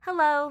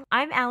Hello,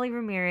 I'm Allie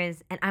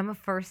Ramirez, and I'm a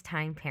first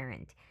time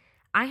parent.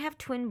 I have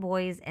twin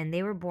boys, and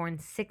they were born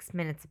 6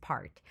 minutes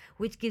apart,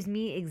 which gives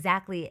me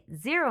exactly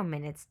 0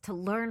 minutes to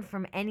learn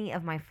from any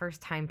of my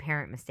first time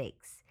parent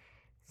mistakes.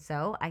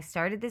 So I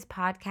started this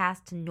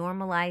podcast to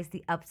normalize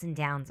the ups and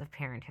downs of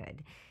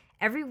parenthood.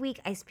 Every week,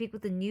 I speak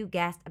with a new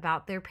guest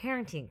about their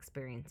parenting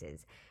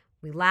experiences.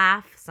 We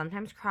laugh,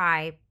 sometimes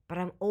cry, but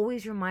I'm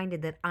always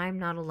reminded that I'm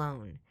not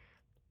alone.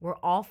 We're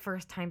all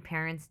first time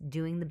parents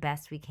doing the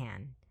best we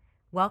can.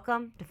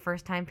 Welcome to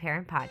First Time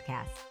Parent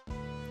Podcast.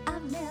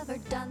 I've never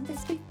done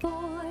this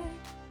before,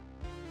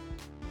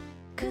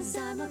 'cause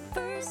I'm a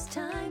first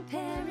time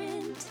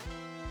parent.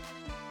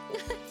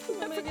 I've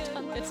never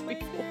done this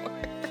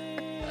before.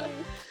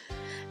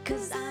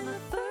 'Cause I'm a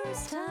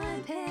first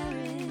time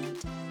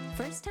parent.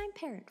 First time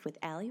parent with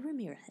Allie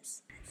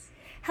Ramirez.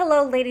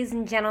 Hello, ladies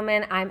and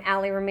gentlemen. I'm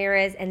Allie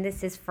Ramirez, and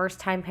this is First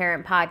Time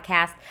Parent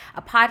Podcast,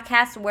 a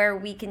podcast where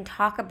we can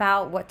talk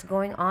about what's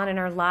going on in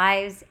our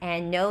lives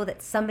and know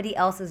that somebody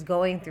else is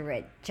going through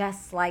it,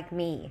 just like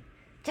me.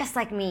 Just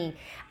like me.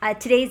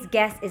 Today's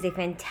guest is a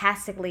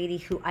fantastic lady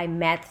who I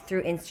met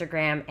through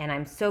Instagram, and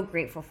I'm so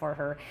grateful for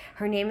her.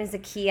 Her name is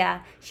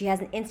Zakia. She has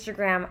an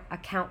Instagram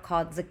account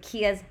called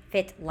Zakia's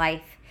Fit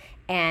Life,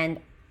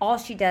 and all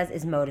she does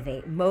is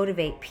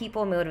motivate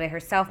people, motivate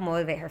herself,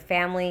 motivate her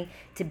family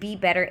to be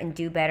better and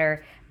do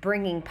better,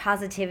 bringing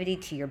positivity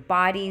to your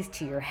bodies,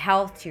 to your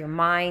health, to your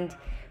mind.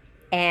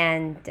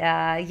 And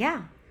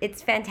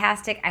it's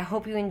fantastic. I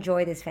hope you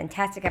enjoy this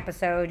fantastic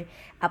episode.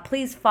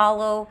 Please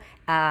follow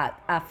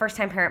First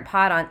Time Parent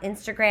Pod on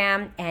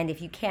Instagram. And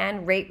if you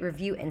can, rate,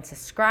 review, and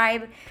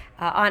subscribe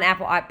on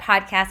Apple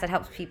Podcasts. That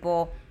helps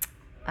people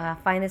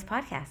find this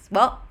podcast.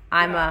 Well,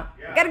 I'm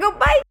gotta go.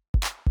 Bye.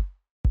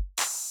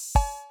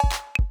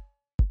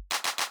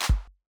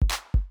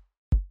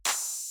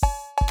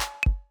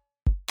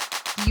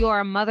 You're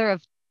a mother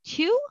of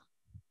two?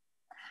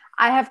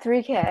 I have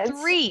 3 kids.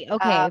 3,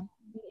 okay.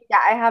 Yeah,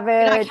 I have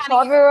a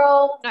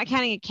 12-year-old. Not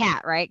counting a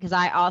cat, right? Because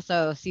I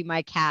also see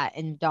my cat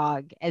and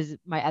dog as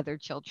my other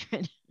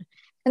children.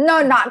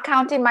 No, not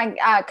counting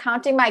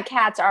my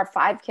cats are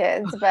 5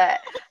 kids, but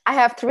I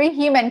have 3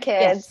 human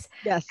kids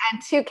Yes.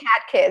 and 2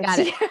 cat kids. Got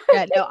it.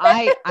 Yeah, no,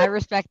 I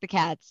respect the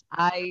cats.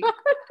 I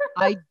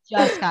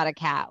just got a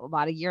cat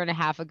about a year and a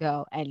half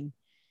ago, and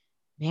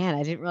man,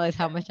 I didn't realize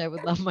how much I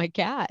would love my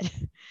cat.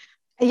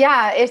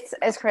 Yeah,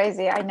 it's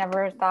crazy. I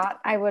never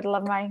thought I would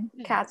love my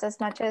cats as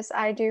much as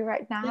I do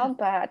right now,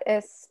 but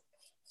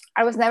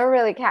I was never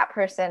really a cat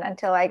person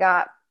until I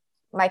got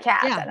my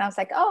cats, and I was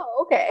like, oh,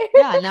 okay.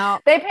 Yeah, now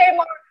they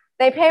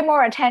pay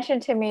more attention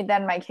to me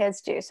than my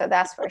kids do, so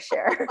that's for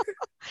sure.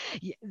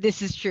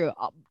 This is true.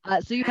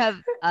 So you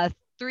have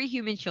 3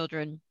 human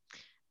children,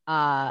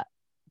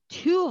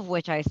 2 of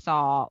which I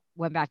saw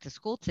went back to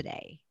school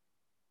today.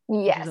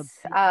 Yes.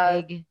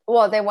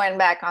 Well, they went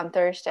back on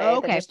Thursday. Oh,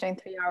 okay. They're just doing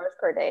 3 hours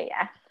per day.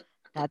 Yeah.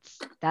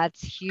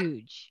 That's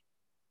huge.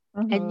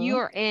 Mm-hmm. And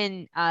you're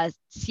in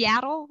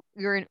Seattle?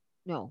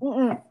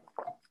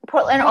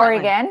 Portland,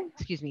 Oregon.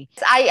 Excuse me.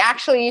 I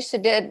actually used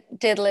to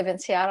did live in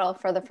Seattle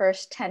for the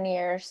first 10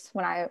 years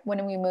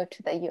when we moved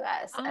to the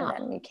US, and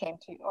then we came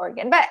to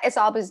Oregon. But it's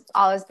always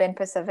been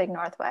Pacific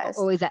Northwest.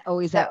 Always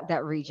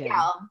that region.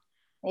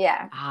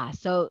 Yeah.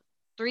 So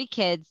 3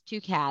 kids,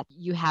 2 cats.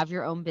 You have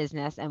your own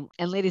business, and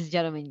ladies and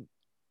gentlemen,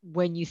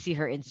 when you see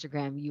her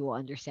Instagram, you will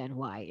understand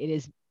why. It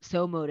is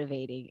so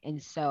motivating,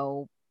 and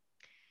so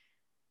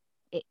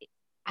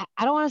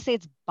I don't want to say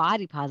it's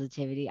body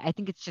positivity. I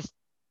think it's just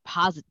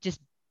just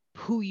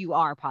who you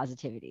are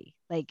positivity.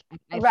 Like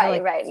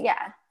right,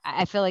 yeah.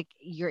 I feel like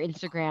your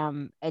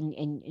Instagram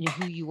and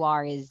who you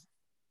are is,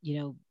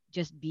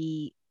 just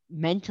be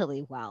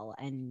mentally well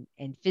and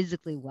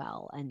physically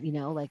well, and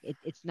like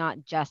it's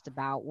not just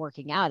about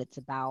working out, it's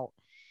about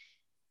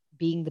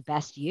being the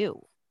best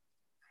you.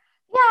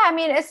 Yeah, I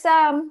mean, it's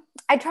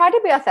I try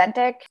to be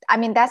authentic. I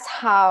mean, that's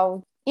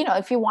how,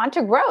 if you want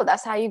to grow,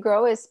 that's how you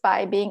grow, is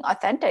by being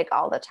authentic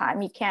all the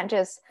time. You can't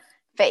just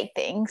fake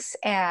things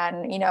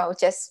and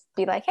just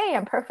be like, hey,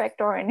 I'm perfect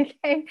or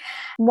anything.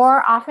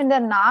 More often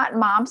than not,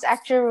 moms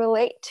actually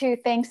relate to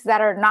things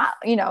that are not,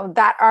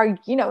 that are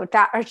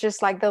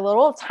just like the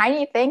little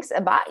tiny things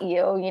about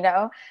you.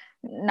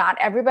 Not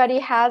everybody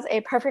has a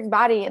perfect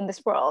body in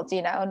this world,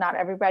 not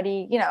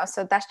everybody,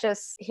 so that's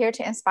just here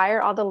to inspire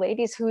all the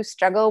ladies who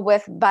struggle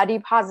with body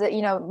positive,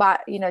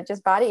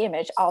 just body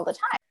image all the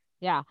time.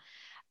 Yeah.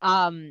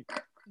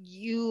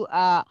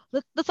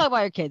 Let's talk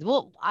about your kids.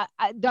 Well, I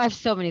have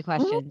so many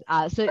questions.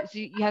 So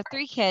you have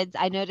 3 kids.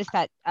 I noticed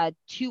that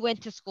 2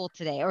 went to school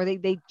today, or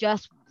they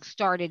just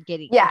started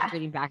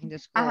integrating back into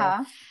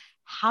school.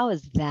 How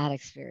is that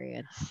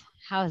experience?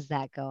 How is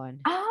that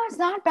going? Oh, it's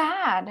not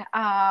bad.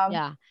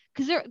 Yeah,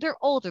 because they're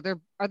older.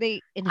 Are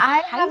they in? I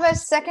have a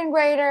 2nd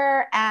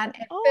grader and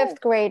a 5th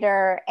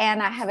grader,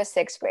 and I have a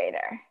 6th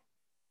grader.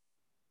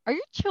 Are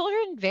your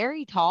children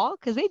very tall?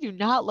 Because they do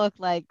not look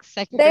like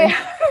 2nd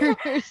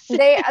graders.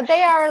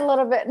 They are a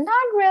little bit,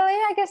 not really.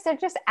 I guess they're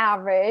just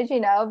average,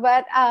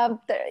 But so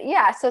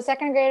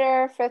 2nd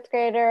grader, 5th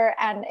grader,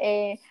 and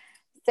a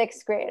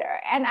sixth grader.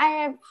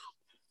 And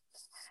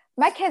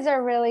my kids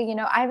are really,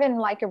 I've been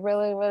like a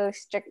really, really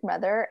strict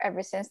mother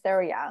ever since they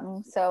were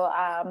young. So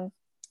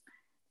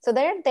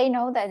they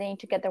know that they need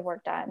to get their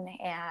work done,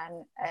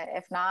 and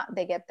if not,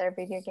 they get their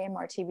video game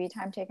or TV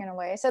time taken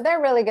away. So they're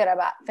really good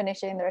about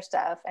finishing their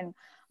stuff and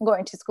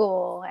going to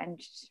school,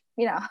 and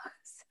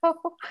so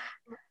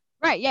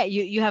Right. Yeah.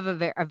 You have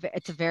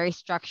it's a very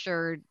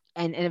structured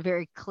and a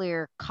very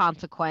clear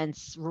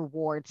consequence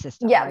reward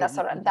system, yeah, right? You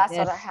do that's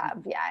what I this.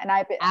 have. Yeah, and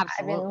I've been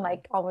Absolutely.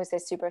 like always a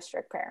super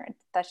strict parent.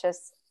 That's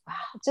just Wow.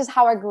 just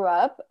how I grew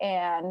up,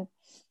 and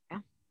Yeah.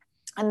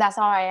 that's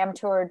how I am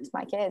towards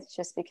my kids.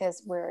 Just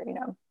because we're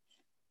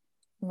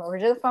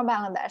originally from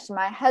Bangladesh.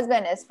 My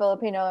husband is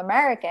Filipino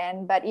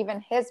American, but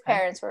even his Okay.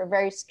 parents were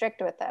very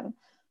strict with him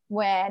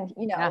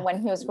Yeah.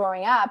 when he was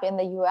growing up in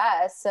the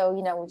U.S. So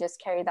we just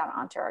carried that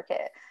onto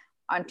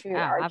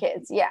Yeah. our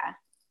kids. Yeah,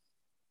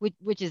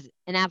 Which is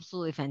an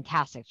absolutely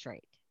fantastic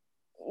trait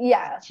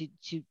yeah,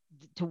 to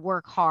to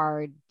work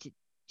hard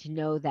to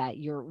know that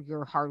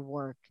your hard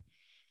work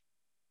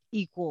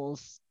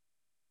equals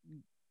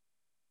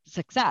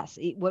success,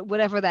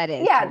 whatever that is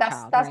to yeah. your That's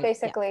child, that's right? Yeah.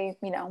 basically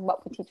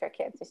what we teach our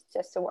kids is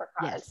just to work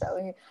hard. Yes. So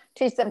we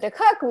teach them to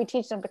cook, we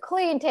teach them to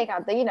clean, take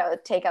out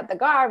the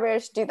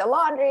garbage, do the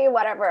laundry,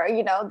 whatever.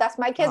 That's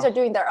my kids are Oh,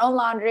 doing their own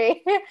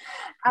laundry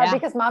yeah.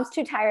 because mom's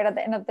too tired at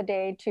the end of the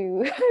day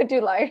to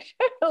do like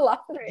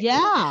laundry.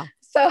 Yeah.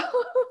 So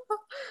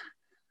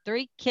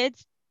 3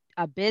 kids,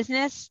 a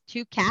business,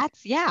 2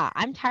 cats. Yeah,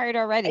 I'm tired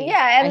already.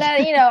 yeah, and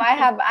I then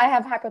I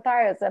have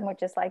hypothyroidism,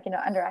 which is like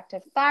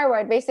underactive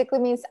thyroid. Basically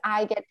means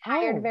I get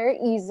tired Oh, very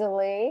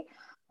easily.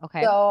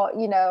 okay. So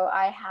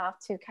I have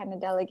to kind of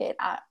delegate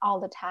all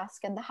the tasks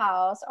in the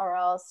house, or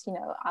else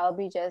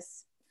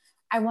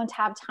I won't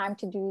have time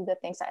to do the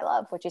things I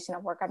love, which is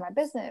work on my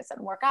business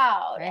and work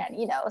out, Right.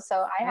 and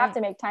so I have Right.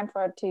 to make time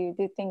to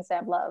do things I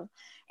love,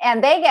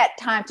 and they get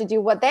time to do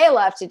what they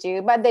love to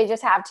do, but they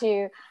just have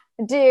to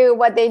do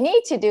what they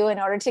need to do in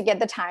order to get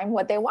the time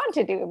what they want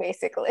to do,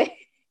 basically.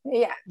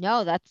 Yeah.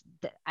 No,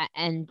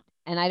 and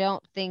I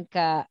don't think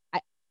that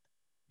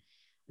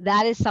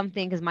is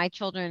something, because my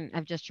children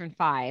have just turned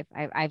 5.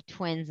 I have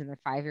twins and they're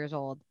 5 years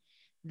old.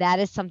 That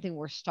is something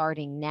we're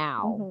starting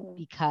now, Mm-hmm.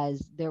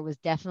 because there was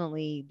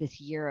definitely this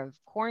year of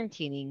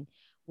quarantining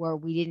where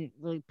we didn't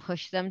really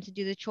push them to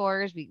do the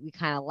chores. We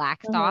kind of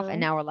laxed off, and Mm-hmm.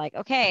 now we're like,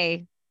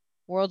 okay,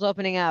 world's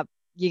opening up.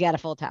 You got to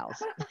full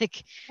house.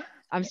 Like,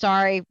 I'm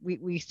sorry,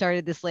 we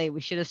started this late.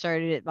 We should have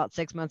started it about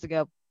 6 months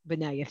ago, but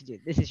now you have to do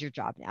it. This is your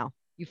job now.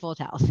 You full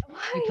house. You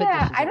put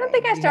Yeah, dishes I don't away.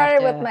 think I You have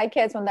started with to. my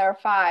kids when they were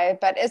 5,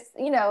 but it's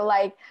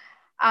like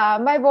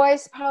my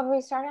boys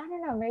probably started, I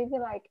don't know, maybe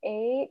like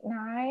 8,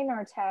 9,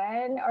 or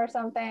 10 or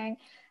something.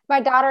 My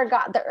daughter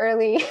got the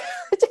early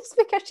just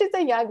because she's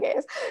the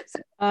youngest. So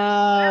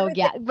Oh everything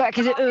yeah, right.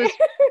 Because it was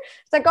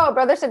it's like, oh,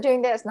 brothers are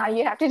doing this, now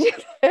you have to do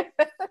this.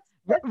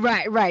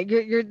 right, right.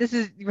 You're this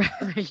is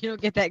right. You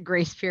don't get that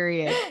grace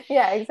period.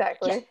 Yeah, Yeah.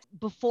 exactly.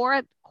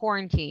 Before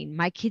quarantine,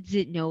 my kids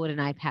didn't know what an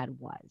iPad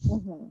was.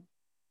 Hmm.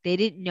 They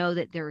didn't know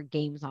that there were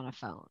games on a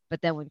phone.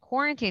 But then when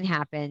quarantine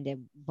happened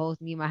and both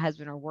me and my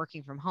husband are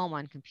working from home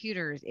on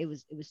computers, it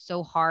was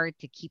so hard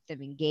to keep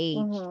them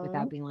engaged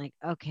without Hmm. being like,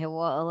 okay,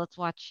 well, let's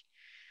watch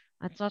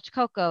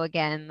Coco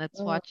again. Let's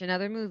Hmm. watch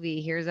another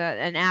movie. Here's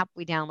an app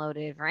we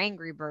downloaded for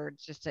Angry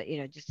Birds, just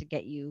to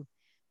get you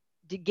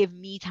to give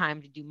me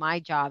time to do my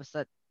job, so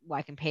that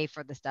I can pay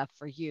for the stuff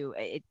for you.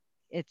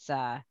 It's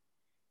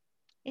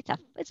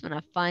been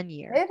a fun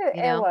year,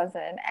 It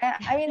wasn't.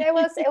 I mean, it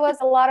was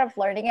a lot of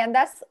learning, and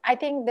I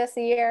think this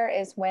year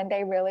is when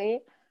they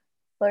really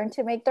learn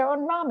to make their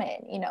own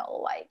ramen.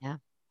 Like Yeah.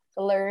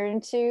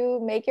 learn to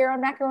make your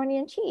own macaroni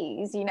and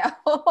cheese.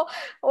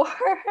 Or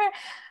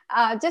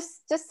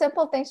just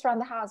simple things around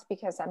the house.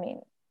 Because I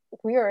mean,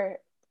 we were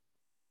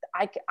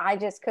I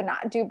just could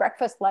not do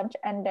breakfast, lunch,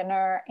 and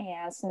dinner, and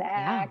Yeah.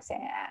 snacks,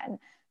 and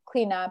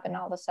clean up and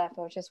Yeah. all the stuff. It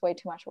was just way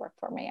too much work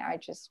for me. I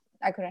couldn't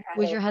Was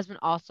handle your it. husband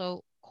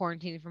also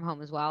quarantining from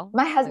home as well?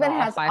 My Like husband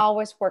all has 5?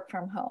 always worked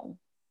from home.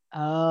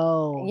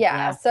 Oh,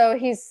 Yeah, yeah. so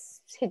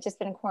he's just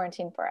been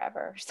quarantined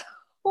forever. So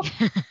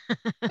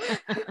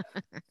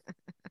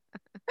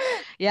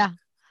Yeah.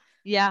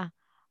 Yeah.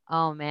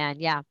 Oh man,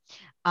 yeah.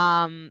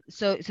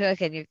 So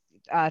again, you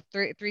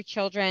three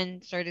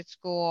children started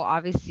school,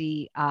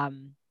 obviously,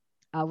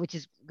 which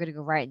is going to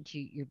go right into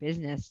your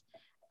business.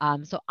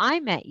 So I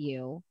met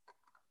you.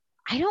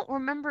 I don't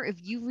remember if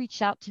you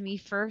reached out to me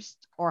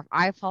first or if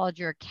I followed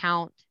your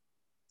account.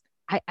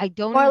 I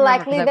don't more even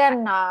remember likely because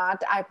than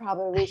not, I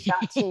probably reached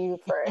out to you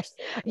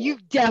first. you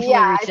definitely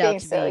Yeah, I reached out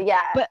think to so. me.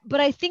 Yeah.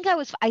 But I think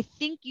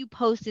you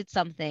posted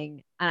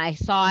something and I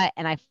saw it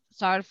and I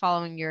started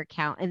following your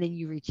account and then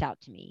you reached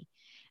out to me.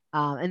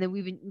 And then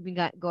we've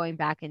been going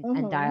back and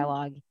Hmm.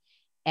 dialogue,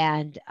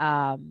 and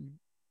uh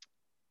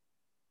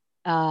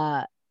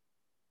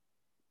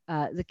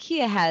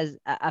Zakia has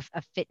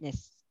a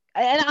fitness,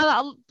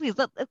 and please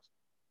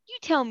you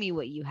tell me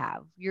what you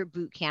have, your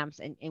boot camps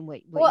and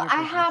what Well,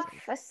 your business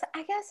is.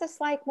 I guess it's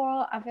like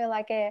more, I feel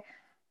like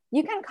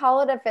you can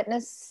call it a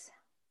fitness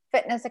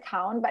fitness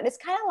account, but it's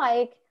kind of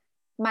like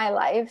my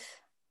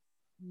life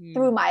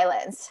through Mm. my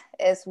lens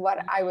is what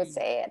I would Mm.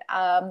 say it.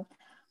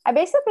 I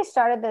basically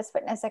started this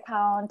fitness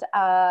account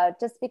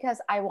just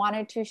because I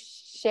wanted to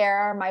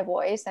share my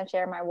voice and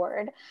share my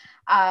word.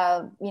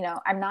 I'm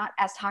not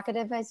as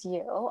talkative as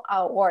you,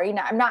 or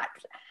I'm not.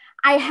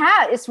 I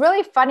have. It's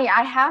really funny.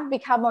 I have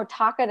become more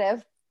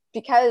talkative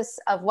because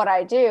of what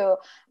I do.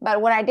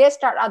 But when I did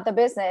start out the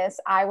business,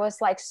 I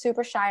was like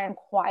super shy and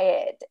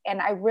quiet,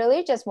 and I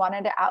really just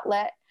wanted an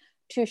outlet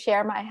to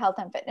share my health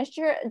and fitness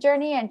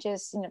journey and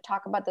just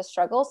talk about the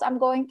struggles I'm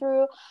going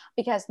through,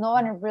 because no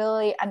one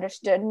really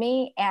understood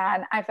me,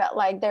 and I felt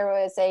like there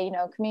was a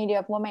community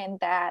of women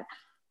that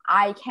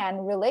I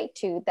can relate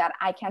to, that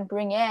I can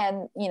bring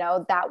in,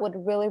 that would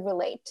really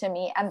relate to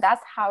me. And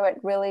that's how it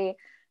really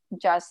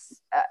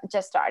just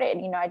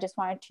started. I just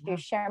wanted to Yeah.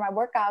 share my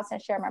workouts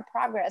and share my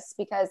progress,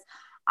 because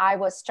I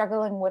was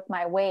struggling with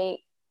my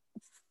weight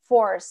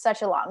for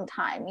such a long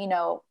time,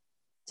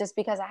 just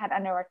because I had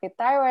underactive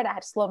thyroid, I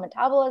had slow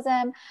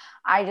metabolism.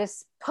 I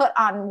just put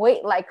on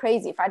weight like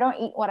crazy. If I don't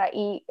eat what I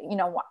eat,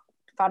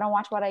 if I don't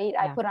watch what I eat,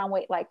 I Yeah. put on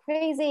weight like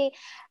crazy.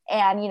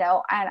 And,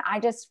 and I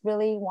just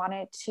really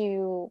wanted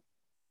to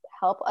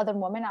help other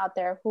women out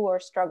there who are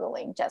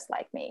struggling just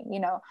like me,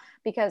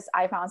 because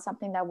I found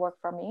something that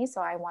worked for me.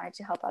 So I wanted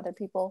to help other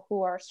people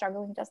who are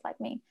struggling just like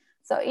me.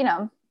 So,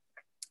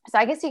 so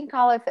I guess you can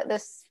call it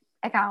this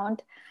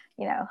account,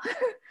 you know,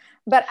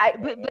 but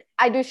But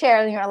I do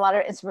share, a lot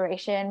of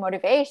inspiration,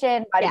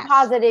 motivation, body yes,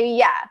 positive.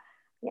 Yeah.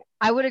 Yeah.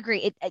 I would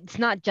agree. It's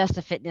not just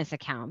a fitness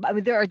account. I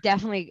mean, there are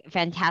definitely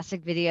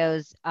fantastic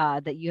videos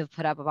that you have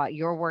put up about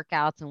your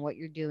workouts and what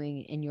you're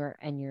doing in your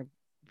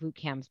boot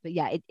camps. But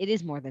yeah, it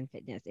is more than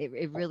fitness.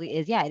 It really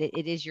is. Yeah,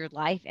 it is your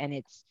life,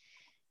 and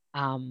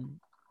um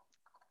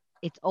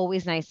it's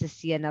always nice to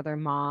see another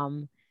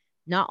mom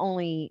not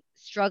only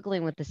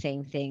struggling with the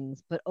same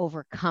things, but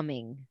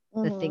overcoming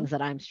the Mm-hmm. things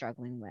that I'm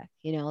struggling with.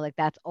 Like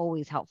that's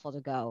always helpful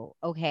to go,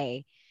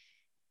 okay,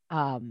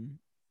 um,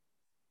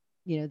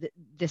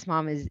 this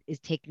mom is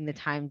taking the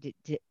time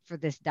for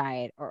this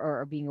diet,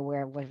 or being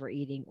aware of what we're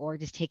eating, or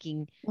just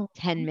taking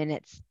 10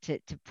 minutes to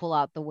pull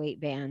out the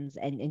weight bands,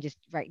 and just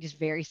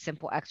very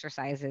simple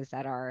exercises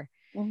that are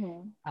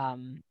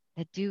Mm-hmm.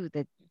 that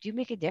do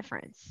make a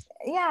difference.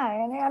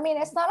 Yeah, and I mean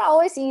it's not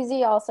always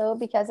easy also,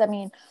 because I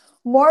mean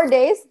more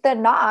days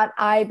than not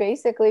I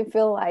basically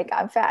feel like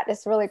I'm fat.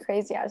 It's really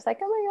crazy. I was like,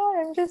 oh my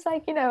god, I'm just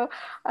like,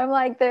 I'm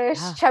like this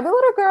Yeah. chubby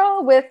little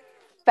girl with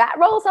fat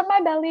rolls on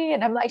my belly,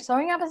 and I'm like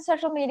showing up on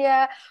social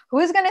media.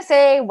 Who's gonna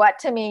say what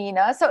to me,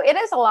 so it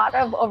is a lot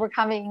of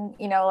overcoming,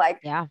 like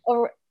Yeah.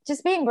 over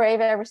just being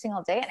brave every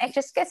single day. And it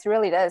just gets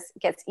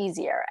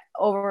easier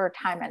over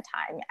time and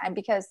time. And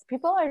because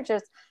people are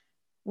just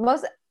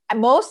most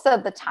most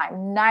of the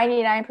time,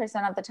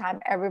 99% of the time,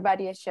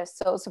 everybody is just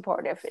so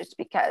supportive. It's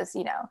because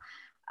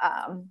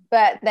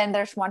but then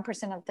there's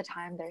 1% of the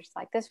time there's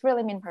like this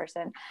really mean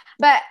person,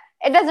 but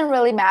it doesn't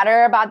really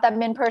matter about that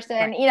mean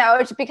person.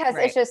 Right. It's because it's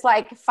Right. just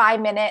like 5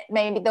 minutes,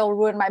 maybe they'll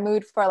ruin my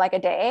mood for like a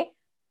day,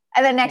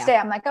 and the next Yeah. day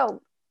I'm like,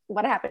 oh,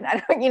 what happened?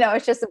 I don't,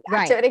 it's just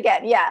back to Right. it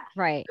again. Yeah.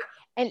 Right.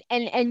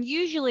 And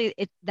usually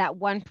it's that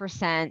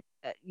 1%,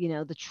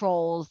 the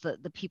trolls,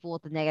 the people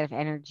with the negative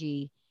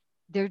energy,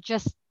 they're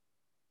just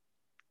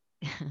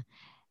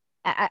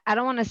I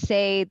don't want to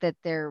say that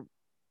the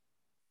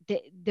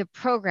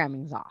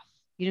programming's off.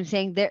 You know what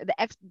I'm saying?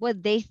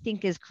 What they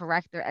think is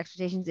correct, their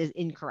expectations is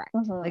incorrect.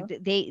 Like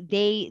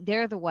Mm-hmm.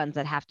 they're the ones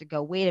that have to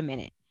go, wait a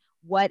minute,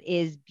 what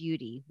is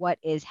beauty? What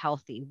is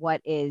healthy?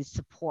 What is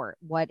support?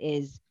 What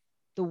is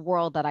the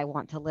world that I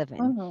want to live in?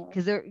 Mm-hmm.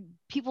 Because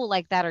people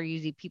like that are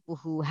usually people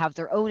who have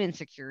their own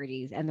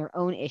insecurities and their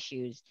own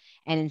issues.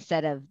 And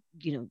instead of,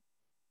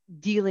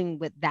 dealing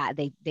with that,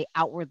 they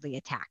outwardly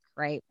attack,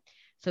 right?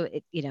 So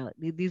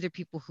these are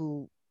people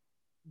who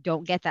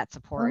don't get that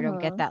support, don't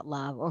get Mm-hmm. that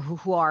love, or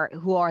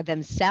who are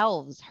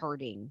themselves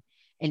hurting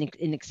and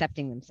in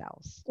accepting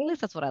themselves. At least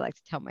that's what I like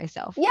to tell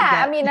myself. Is Yeah, I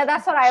that mean,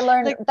 that's what I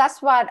learned. like,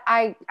 That's what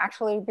I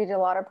actually read a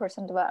lot of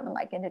personal development,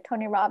 like into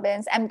Tony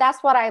Robbins. And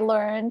that's what I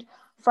learned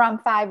from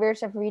 5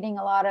 years of reading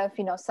a lot of,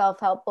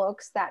 self-help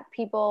books, that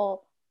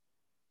people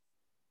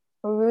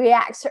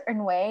react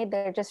certain way.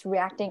 They're just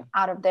reacting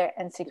out of their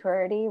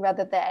insecurity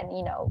rather than,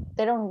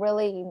 they don't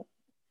really,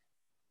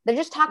 they're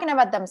just talking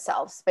about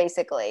themselves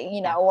basically,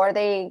 yeah, or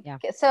they, yeah,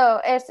 so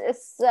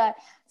it's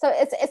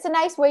a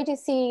nice way to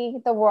see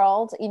the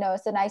world.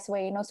 It's a nice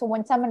way, so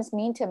when someone is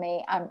mean to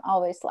me, I'm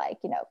always like,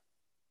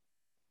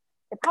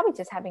 they're probably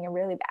just having a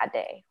really bad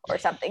day or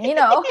something,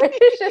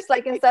 it's just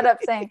like, instead of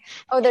saying,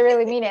 oh, they're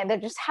really mean, and they're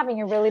just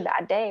having a really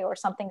bad day, or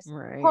something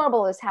right.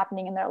 horrible is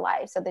happening in their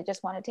life, so they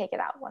just want to take it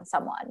out on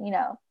someone.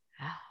 Yeah.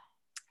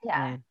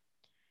 Man.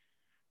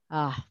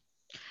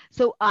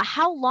 So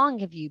how long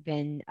have you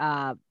been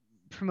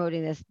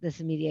promoting this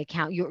media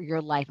account,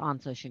 your life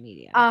on social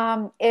media?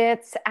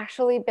 It's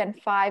actually been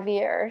 5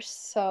 years,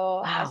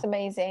 so it's Wow.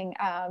 amazing.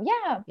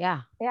 Yeah.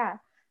 Yeah. Yeah.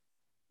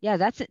 Yeah,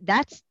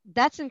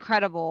 that's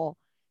incredible.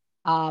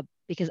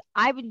 because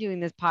I've been doing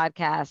this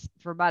podcast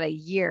for about a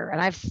year and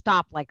I've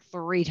stopped like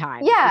 3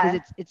 times because Yeah.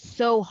 it's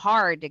so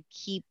hard to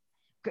keep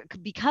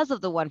because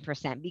of the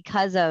 1%,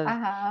 because of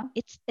Uh-huh.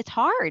 it's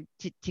hard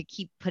to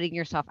keep putting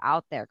yourself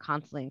out there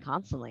constantly and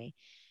constantly.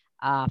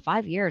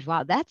 5 years,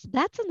 wow, that's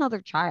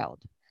another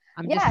child.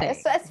 I'm just Yeah, saying,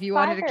 it's if you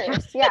wanted five to count.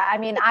 years. Yeah, I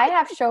mean, I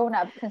have shown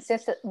up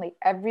consistently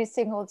every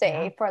single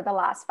Yeah. day for the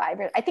last 5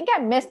 years. I think I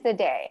missed a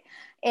day,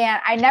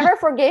 and I never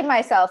forgave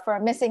myself for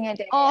missing a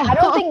day. I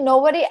don't Oh, think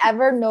nobody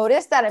ever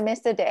noticed that I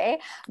missed a day,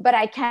 but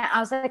I can't. I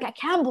was like, I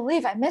can't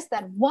believe I missed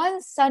that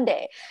one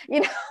Sunday.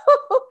 You know,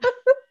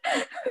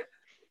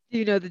 do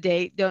you know the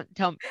date? Don't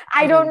tell me.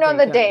 I You know don't the know date,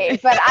 the don't you? day,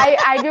 but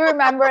I do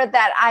remember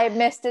that I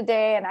missed a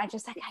day, and I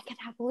just like I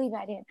cannot believe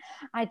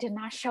I did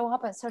not show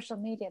up on social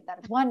media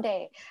that one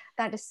day.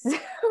 That is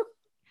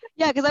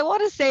Yeah, because I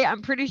want to say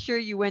I'm pretty sure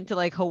you went to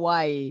like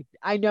Hawaii.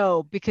 I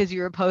know because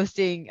you were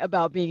posting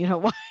about being in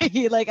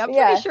Hawaii. Like I'm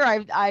pretty yeah,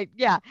 sure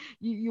yeah,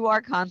 you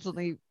are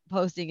constantly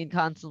posting and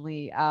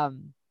constantly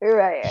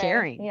right,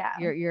 sharing yeah.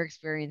 your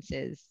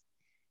experiences.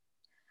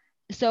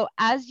 So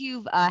as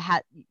you've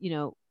had,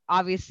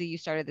 obviously you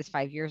started this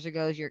 5 years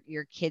ago.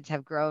 Your kids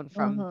have grown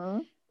from Mm-hmm.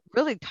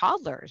 really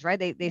toddlers, right?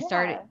 They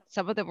started. Yeah.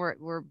 Some of them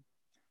were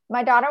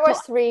My daughter so.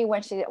 was 3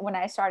 when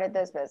I started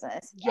this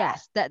business. Yeah.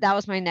 Yes, that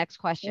was my next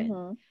question.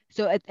 Mm-hmm.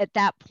 So at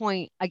that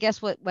point, I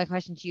guess what my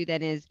question to you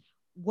then is,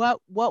 what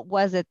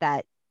was it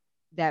that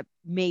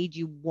made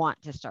you want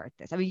to start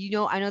this? I mean,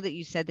 I know that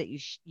you said that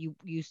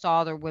you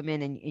saw other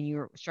women and you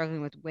were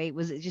struggling with weight.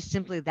 Was it just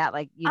simply that,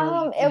 like, you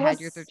It had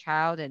your third was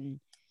child and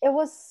it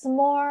was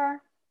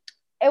more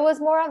it was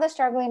more of the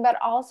struggling, but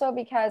also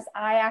because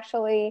I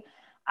actually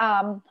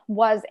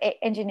was an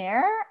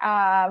engineer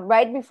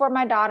right before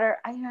my daughter.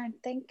 I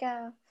think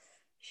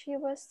she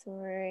was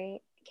 3.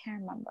 I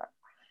can't remember.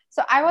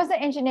 So I was an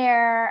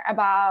engineer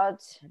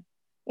about,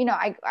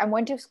 I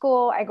went to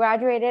school, I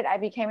graduated, I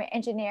became an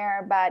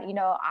engineer, but,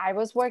 I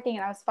was working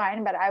and I was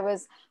fine. But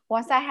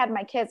once I had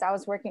my kids, I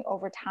was working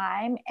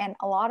overtime and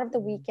a lot of the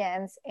mm,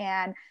 weekends.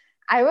 And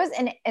I was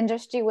in an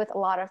industry with a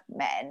lot of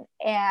men.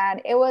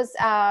 And it was,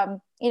 I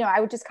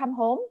would just come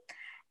home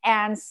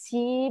and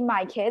see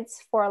my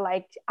kids for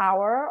like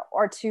hour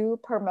or two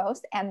per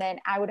most, and then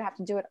I would have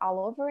to do it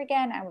all over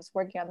again. I was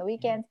working on the mm,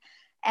 weekends,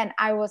 and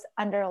I was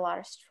under a lot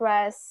of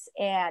stress,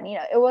 and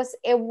it was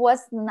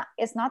not,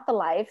 it's not the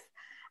life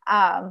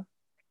um,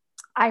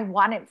 I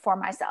wanted for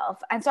myself.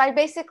 And so I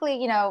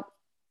basically,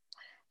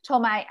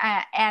 told my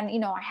and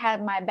I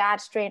had my bad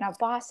strain of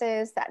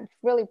bosses that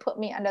really put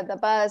me under the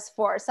bus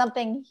for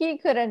something he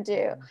couldn't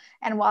do. mm,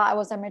 And while I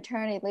was on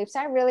maternity leave,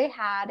 so I really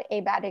had a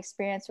bad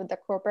experience with the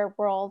corporate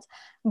world,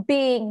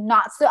 being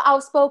not so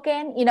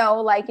outspoken,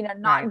 not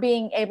right.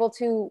 being able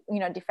to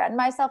defend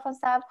myself and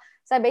stuff.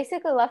 So I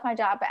basically left my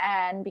job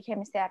and became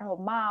a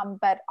stay-at-home mom.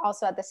 But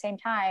also at the same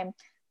time,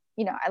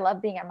 I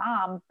love being a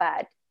mom,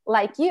 but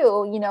like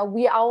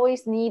we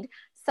always need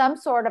some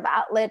sort of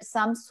outlet,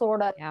 some sort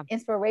of Yeah.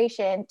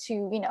 inspiration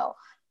to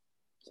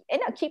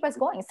keep us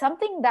going,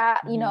 something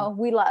that Hmm.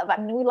 we love. I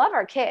mean, we love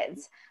our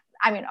kids.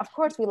 I mean, of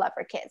course we love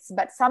our kids,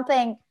 but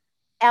something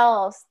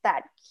else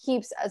that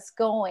keeps us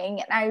going.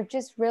 And I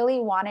just really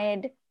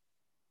wanted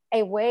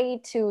a way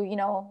to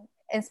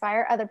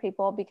inspire other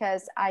people,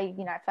 because I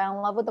fell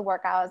in love with the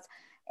workouts,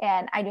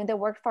 and I knew they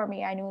worked for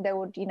me. I knew they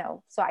would,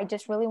 so I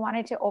just really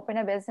wanted to open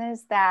a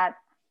business that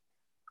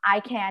I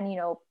can,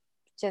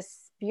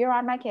 just be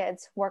around my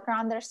kids, work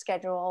around their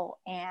schedule,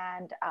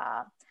 and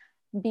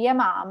be a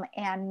mom,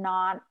 and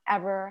not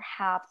ever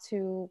have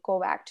to go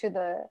back to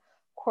the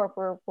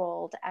corporate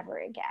world ever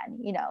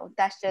again.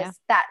 That's Yeah.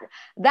 just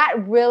that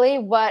really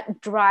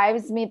what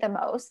drives me the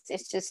most.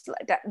 It's just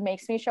like that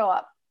makes me show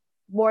up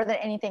more than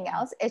anything Yeah.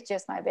 else. It's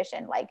just my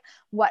vision, like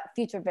what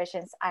future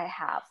visions I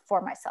have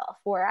for myself,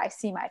 where I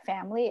see my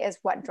family, is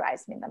what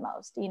drives me the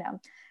most.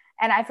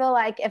 And I feel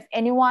like if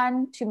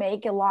anyone to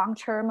make a long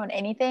term on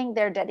anything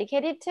they're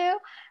dedicated to,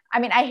 I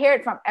mean, I hear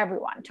it from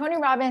everyone. Tony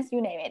Robbins,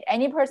 you name it.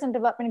 Any person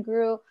development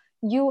guru,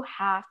 you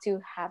have to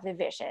have a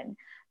vision.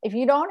 If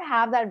you don't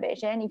have that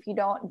vision, if you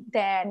don't,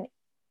 then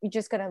you're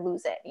just going to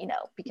lose it,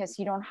 because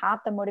you don't have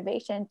the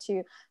motivation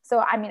to. So,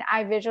 I mean,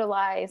 I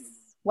visualize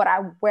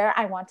where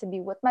I want to be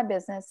with my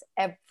business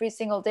every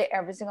single day,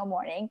 every single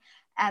morning.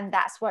 And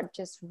that's what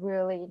just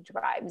really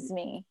drives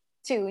me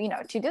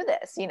to do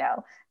this,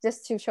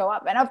 just to show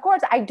up. And of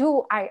course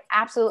I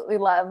absolutely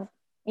love,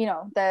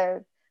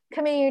 the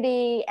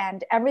community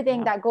and everything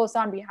Yeah. that goes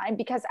on behind,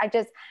 because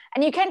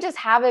and you can't just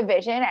have a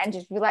vision and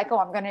just be like, oh,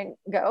 I'm gonna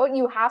go.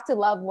 You have to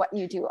love what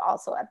you do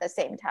also at the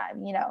same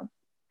time.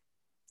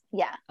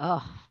 Yeah.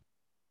 Oh,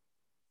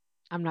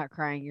 I'm not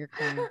crying. You're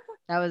crying.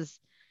 That was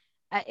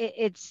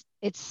it's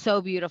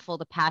so beautiful,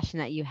 the passion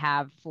that you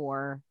have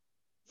for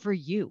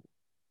you.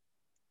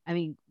 I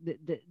mean,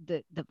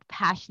 the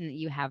passion that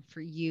you have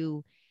for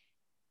you,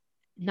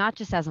 not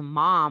just as a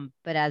mom,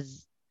 but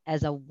as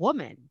a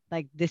woman.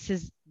 Like, this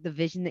is the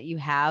vision that you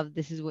have.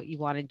 This is what you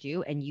want to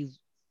do, and you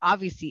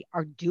obviously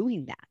are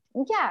doing that.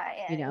 Yeah.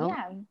 You Yeah. know,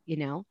 Yeah. you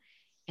know,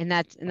 and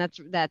that's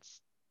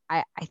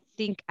I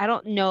think I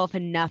don't know if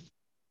enough.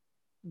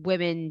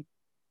 women,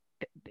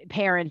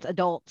 parents,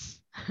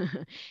 adults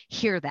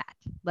hear that.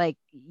 Like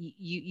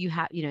you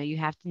have, you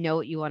have to know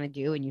what you want to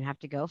do and you have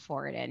to go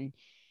for it.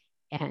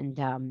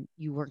 And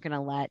you weren't going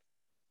to let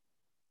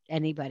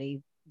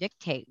anybody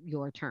dictate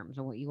your terms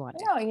on what you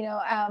wanted. No,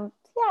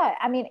 yeah,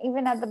 I mean,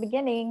 even at the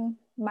beginning,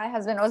 my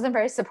husband wasn't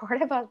very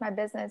supportive of my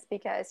business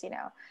because,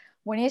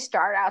 when you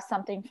start out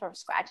something from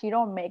scratch, you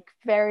don't make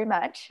very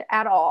much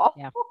at all.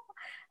 Yeah.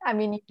 I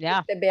mean, you Yeah.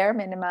 make the bare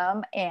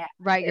minimum, and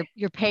Right.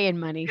 You're paying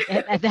money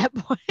at that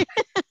point.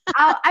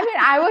 I mean,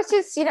 I was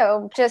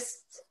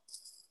just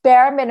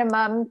bare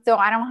minimum, so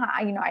I don't have,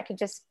 I could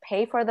just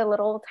pay for the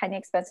little tiny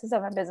expenses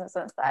of my business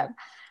and stuff.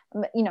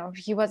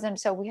 He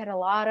wasn't, so we had a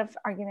lot of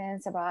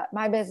arguments about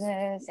my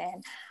business,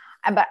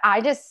 but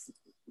I just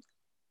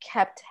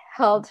kept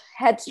held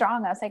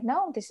headstrong. I was like,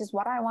 no, this is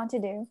what I want to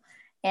do,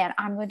 and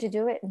I'm going to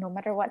do it no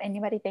matter what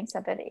anybody thinks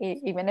of it,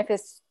 even if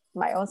it's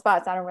my own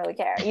spots. I don't really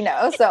care,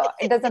 so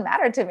it doesn't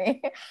matter to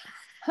me.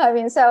 I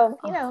mean, so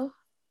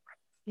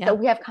Yeah. so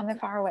we have come a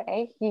far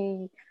way.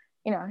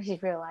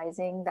 He's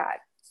realizing that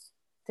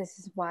this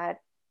is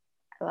what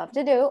I love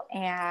to do,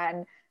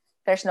 and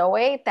there's no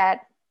way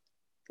that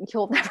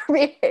he'll never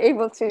be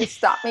able to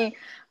stop me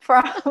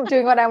from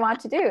doing what I want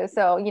to do.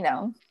 So,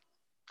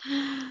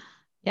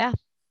 Yeah.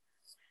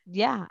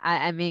 Yeah.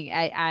 I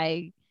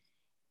mean,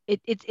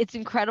 it's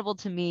incredible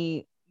to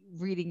me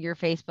reading your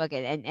Facebook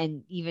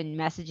and even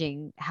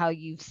messaging how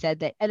you've said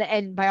that.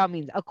 And by all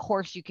means, of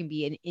course, you can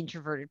be an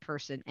introverted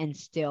person and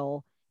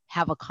still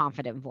have a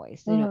confident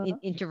voice.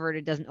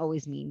 Introverted doesn't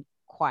always mean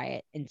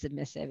quiet and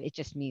submissive. It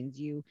just means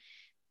you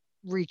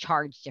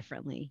recharge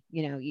differently.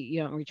 You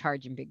don't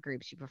recharge in big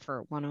groups. You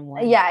prefer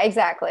one-on-one. Yeah,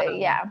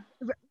 exactly. Yeah.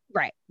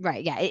 Right.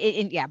 Yeah.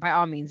 Yeah. By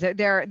all means,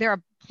 there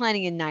are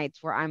plenty of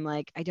nights where I'm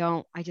like, I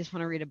just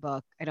want to read a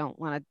book. I don't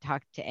want to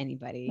talk to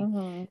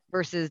anybody.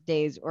 Versus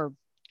days or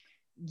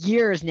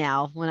years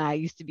now when I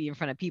used to be in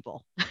front of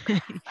people.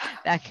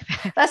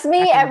 That's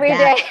me every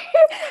day.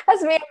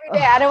 That's me every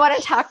day. I don't want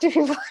to talk to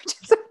people. I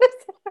just want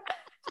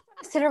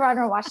to sit around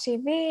and watch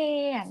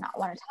TV and not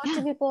want to talk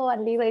to people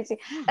and be lazy.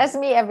 That's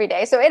me every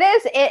day. So it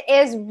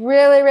is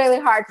really, really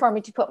hard for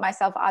me to put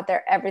myself out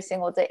there every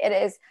single day. It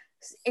is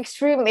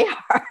extremely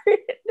hard.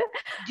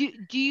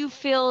 Do you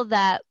feel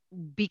that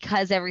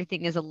because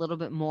everything is a little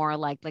bit more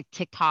like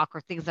TikTok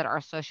or things that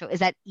are social, is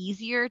that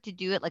easier to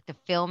do it, like to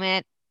film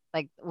it,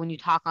 like when you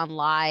talk on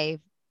live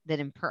than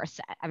in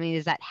person? I mean,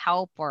 does that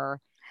help, or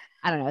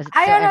I don't know? Is it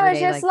I still don't know. every It's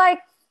day, just like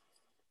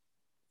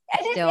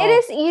it still...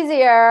 is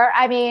easier.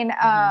 I mean,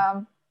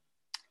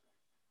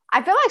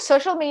 I feel like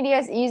social media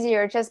is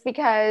easier just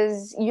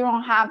because you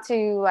don't have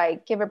to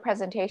like give a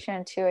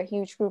presentation to a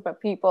huge group of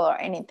people or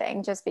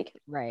anything, just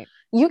because Right.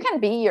 you can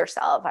be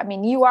yourself. I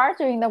mean, you are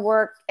doing the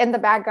work in the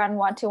background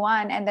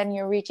one-to-one, and then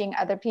you're reaching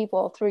other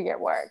people through your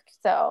work.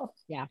 So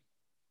yeah.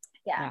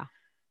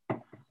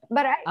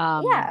 But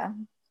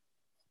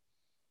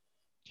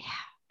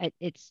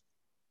it's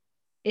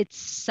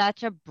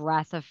such a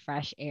breath of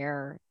fresh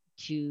air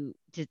to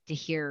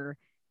hear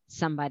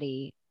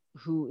somebody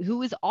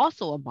who is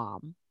also a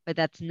mom, but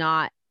it's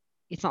not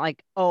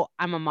like, oh,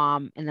 I'm a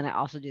mom and then I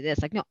also do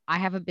this. Like, no, I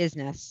have a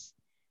business.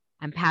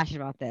 I'm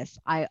passionate about this.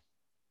 I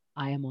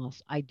am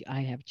also,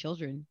 I have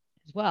children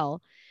as well.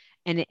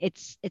 And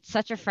it's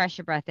such a fresh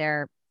a breath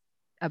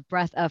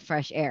of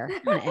fresh air.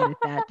 I'm gonna edit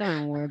that. Don't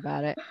even worry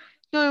about it.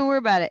 Don't even worry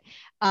about it.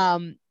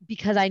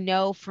 Because I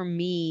know for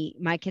me,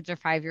 my kids are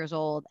 5 years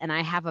old and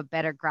I have a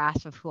better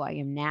grasp of who I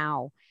am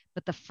now.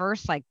 But the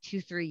first like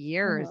 2-3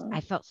 years, I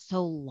felt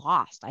so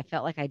lost. I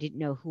felt like I didn't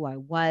know who I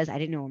was. I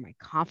didn't know where my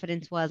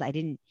confidence was.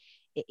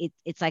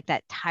 It's like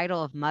that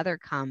title of mother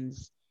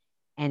comes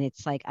and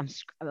it's like I'm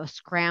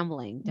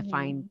scrambling to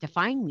find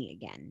me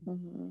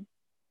again.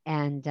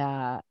 And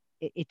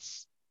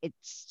it's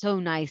so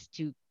nice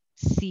to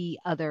see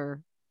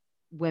other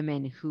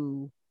women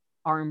who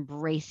are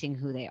embracing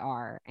who they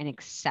are and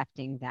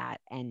accepting that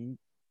and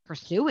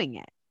pursuing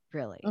it,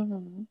 really.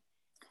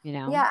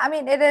 Yeah, I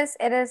mean, it is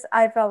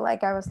I felt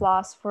like I was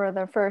lost for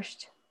the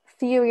first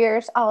few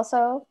years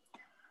also.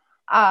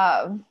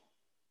 Yeah,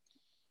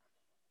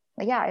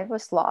 it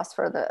was lost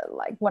for the,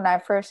 like, when I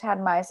first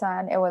had my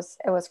son, it was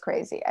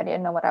crazy. I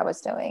didn't know what I was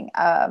doing.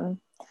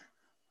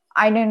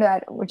 I knew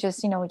that we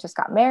just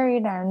got married,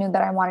 and I knew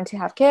that I wanted to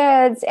have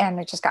kids, and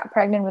I just got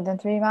pregnant within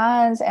 3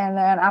 months. And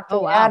then after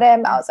we had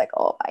him, I was like,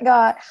 oh my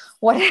God,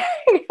 what did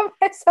I get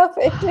myself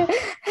into?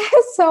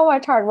 It's so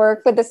much hard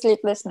work with the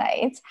sleepless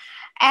nights.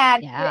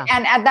 And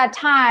at that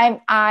time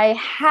I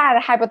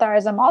had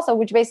hypothyroidism also,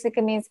 which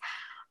basically means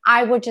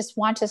I would just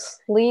want to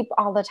sleep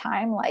all the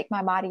time. Like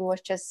my body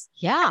was just,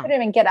 I couldn't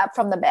even get up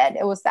from the bed.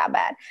 It was that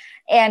bad.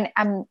 And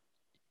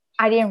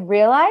I didn't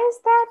realize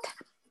that.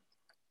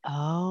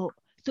 Oh,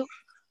 so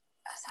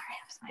sorry,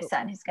 it was my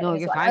son. He's no,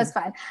 getting you're fine. fine. It was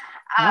fine.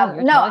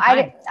 No,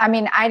 I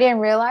didn't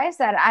realize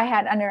that I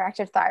had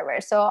underactive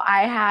thyroid. So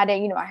I had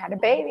a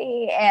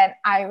baby, and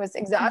I was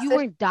exhausted. You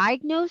weren't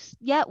diagnosed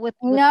yet with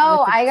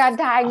No, I got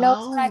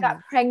diagnosed when I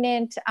got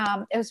pregnant.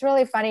 It was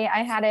really funny.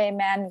 I had a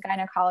man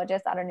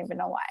gynecologist. I don't even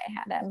know why I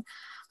had him.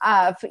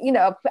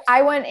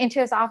 I went into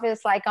his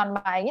office like on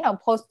my,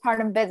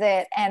 postpartum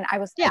visit, and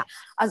Yeah.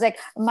 I was like,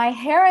 my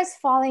hair is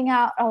falling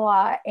out a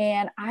lot,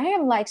 and I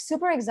am like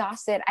super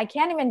exhausted. I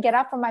can't even get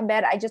up from my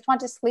bed. I just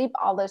want to sleep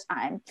all the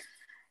time.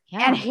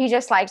 And Yeah. he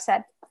just like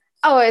said,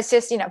 oh, it's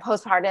just,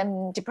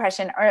 postpartum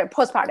depression or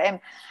postpartum.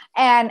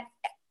 And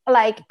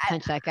like,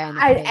 Punch that guy in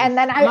the face. and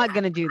then I'm not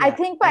gonna do that.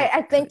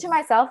 I think to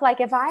myself, like,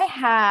 if I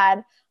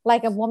had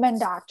like a woman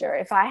doctor,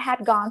 if I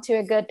had gone to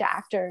a good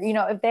doctor,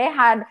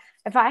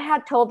 if I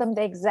had told them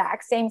the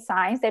exact same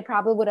signs, they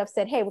probably would have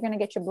said, hey, we're going to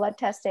get your blood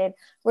tested.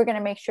 We're going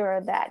to make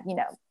sure that,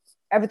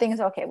 everything is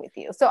okay with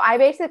you. So I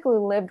basically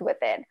lived with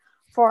it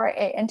for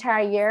an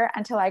entire year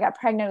until I got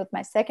pregnant with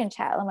my second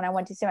child. And when I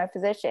went to see my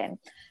physician,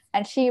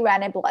 and she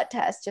ran a blood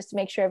test just to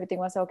make sure everything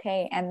was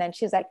okay. And then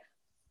she's like,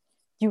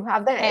 you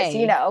have this,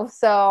 Hey.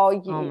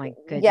 so Oh my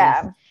goodness.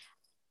 yeah.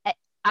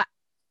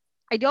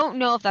 I don't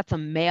know if that's a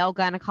male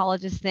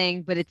gynecologist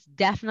thing, but it's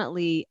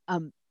definitely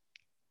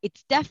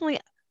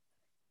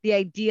the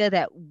idea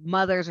that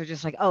mothers are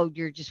just like, oh,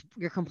 you're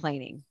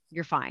complaining.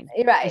 You're fine.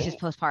 Right. It's just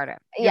postpartum.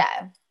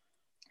 Yeah.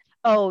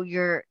 Oh,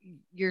 you're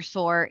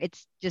sore.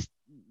 It's just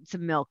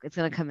some milk. It's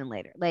gonna come in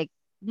later. Like,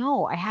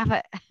 no, I have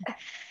a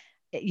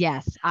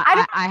yes,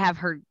 I have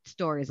heard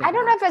stories of I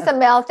don't know if it's a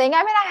male thing. I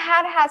mean, I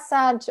had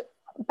such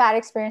bad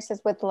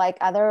experiences with like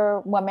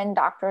other women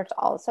doctors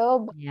also.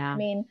 But, yeah. I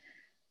mean,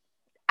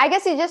 I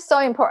guess it's just so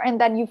important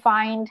that you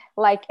find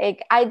like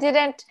it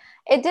didn't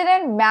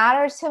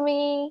matter to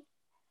me,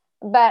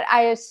 but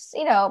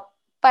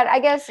but I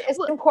guess it's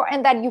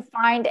important that you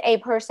find a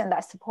person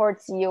that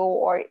supports you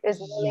or is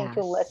willing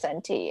to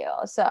listen to you.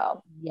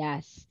 So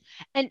yes.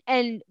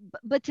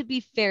 But to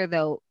be fair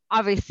though,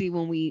 obviously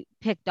when we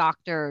pick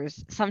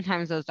doctors,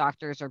 sometimes those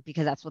doctors are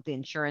because that's what the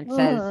insurance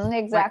says.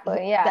 Exactly.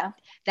 Right? Yeah.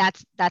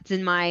 That's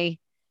in my,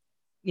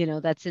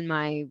 that's in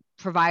my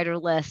provider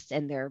list,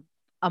 and they're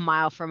a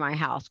mile from my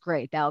house.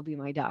 Great. That'll be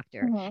my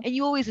doctor. And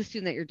you always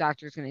assume that your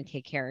doctor is going to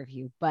take care of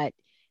you. But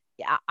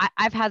yeah,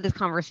 I've had this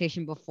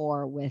conversation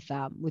before with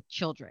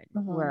children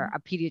where a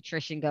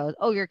pediatrician goes,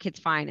 oh, your kid's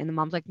fine. And the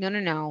mom's like,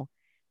 no.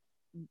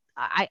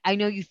 I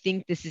know you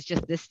think this is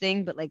just this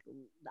thing, but like,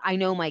 I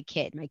know my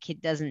kid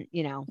doesn't,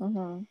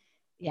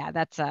 yeah,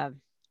 that's a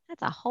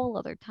whole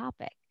other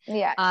topic.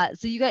 Yeah.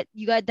 So you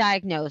got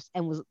diagnosed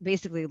and was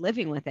basically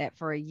living with it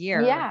for a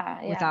year.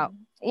 Yeah. Without.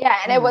 Yeah.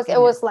 And it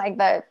was like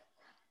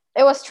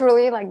it was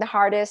truly like the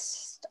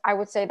hardest, I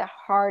would say the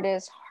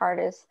hardest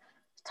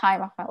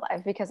time of my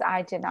life, because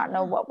I did not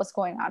know what was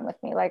going on with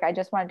me. Like, I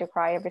just wanted to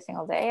cry every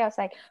single day. I was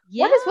like,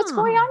 what's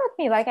going on with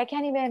me? Like, I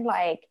can't even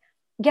like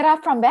get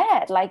up from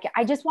bed. Like,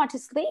 I just want to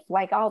sleep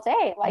like all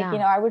day. Like,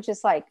 I would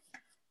just like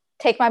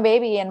take my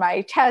baby in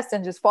my chest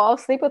and just fall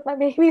asleep with my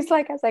babies.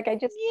 Like, I was like, I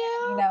just,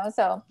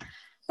 so,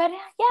 but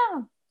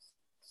yeah.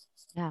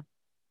 Yeah.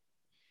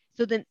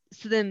 So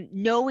then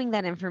knowing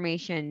that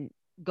information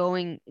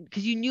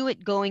because you knew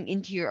it going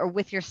into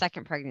with your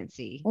second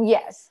pregnancy.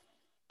 Yes.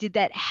 Did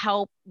that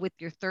help with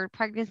your third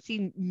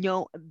pregnancy?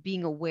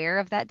 Being aware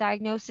of that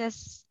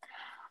diagnosis?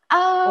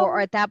 Or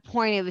at that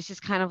point, it was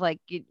just kind of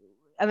like,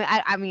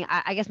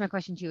 I guess my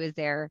question to you is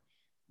do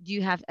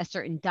you have a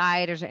certain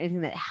diet or is there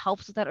anything that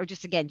helps with that? Or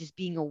just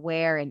being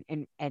aware and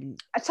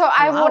so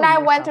when I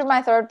went through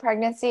my third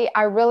pregnancy,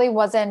 I really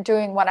wasn't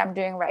doing what I'm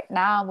doing right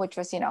now, which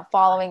was,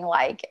 following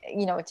like,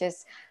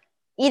 just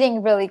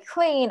eating really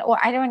clean, or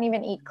I don't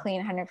even eat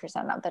clean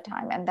 100% of the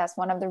time. And that's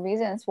one of the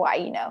reasons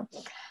why,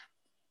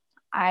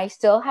 I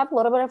still have a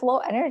little bit of low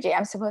energy.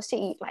 I'm supposed to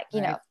eat like,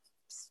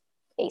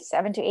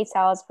 7 to 8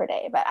 salads per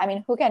day. But I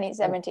mean, who can eat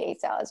 7 to 8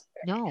 salads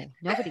per day? No,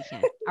 nobody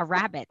can. A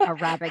rabbit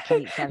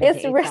can eat 7 to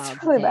 8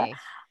 salads a day.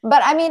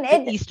 But I mean,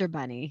 the Easter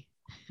bunny.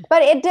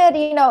 But it did,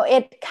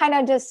 it kind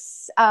of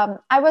just,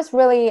 I was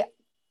really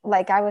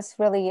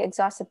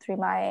exhausted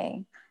through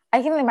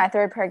I think my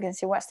third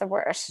pregnancy was the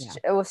worst. Yeah.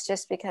 It was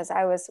just because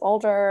I was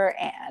older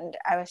and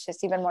I was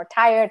just even more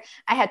tired.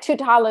 I had 2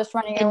 toddlers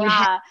running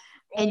around.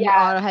 You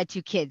also had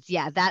 2 kids.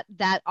 Yeah,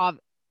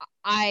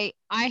 I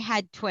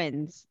had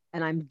twins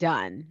and I'm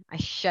done. I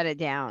shut it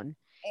down.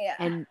 Yeah.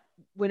 And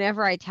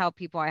whenever I tell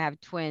people I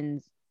have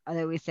twins,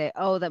 they always say,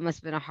 oh, that must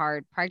have been a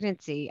hard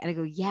pregnancy. And I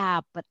go,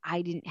 yeah, but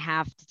I didn't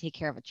have to take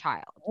care of a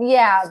child.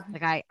 Yeah.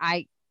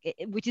 Like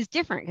which is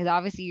different because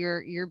obviously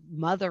you're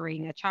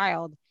mothering a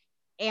child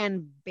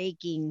and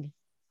baking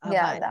a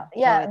bud.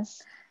 Yeah.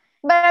 So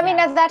but I mean,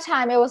 at that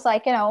time, it was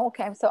like,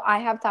 okay, so I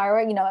have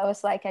thyroid, it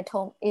was like I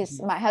told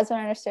my husband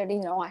understood,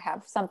 I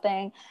have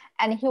something.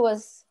 And he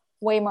was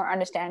way more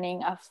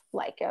understanding of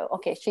like,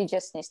 okay, she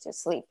just needs to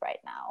sleep right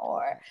now,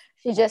 or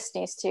she just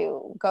needs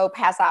to go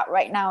pass out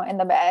right now in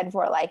the bed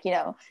for like,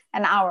 an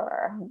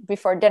hour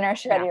before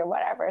dinner's ready or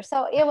whatever.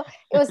 So it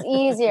was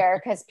easier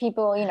because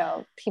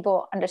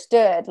people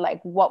understood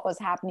like what was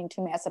happening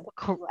to me as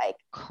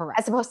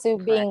opposed to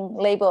being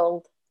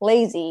labeled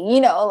lazy,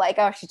 like,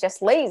 oh, she's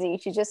just lazy,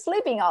 she's just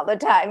sleeping all the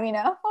time,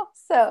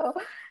 so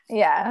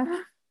yeah.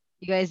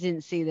 You guys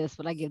didn't see this,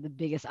 but I gave the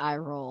biggest eye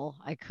roll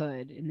I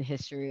could in the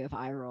history of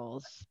eye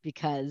rolls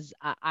because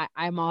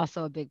I'm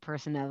also a big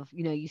person of,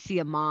 you see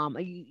a mom,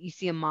 you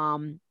see a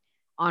mom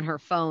on her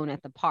phone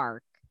at the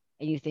park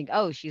and you think,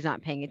 oh, she's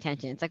not paying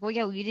attention. It's like, well,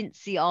 yeah, you didn't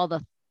see all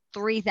the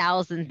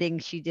 3,000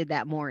 things she did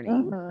that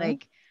morning. Hmm.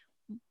 Like,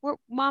 we're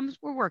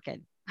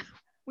working.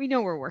 We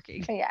know we're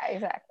working. Yeah,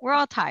 exactly. We're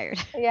all tired.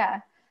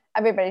 Yeah,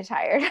 everybody's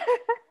tired.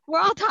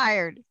 We're all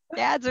tired.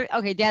 Dads are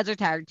okay. Dads are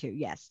tired too.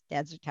 Yes,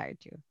 dads are tired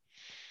too.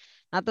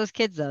 Not those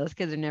kids though. Those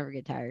kids are never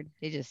get tired.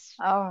 They just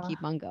Oh,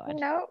 keep on going.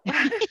 no.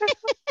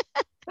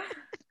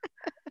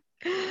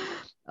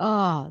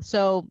 Oh,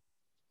 so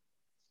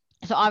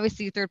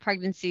obviously third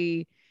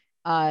pregnancy,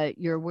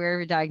 you're aware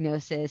of a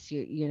diagnosis.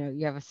 You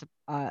have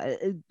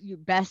your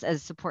best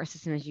as support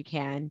system as you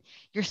can.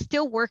 You're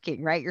still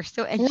working, right? You're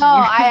still No, engineering.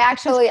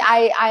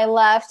 I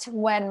left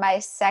when my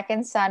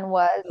second son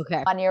was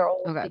Okay. 1 year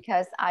old Okay.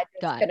 because I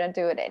just Got it. couldn't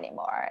do it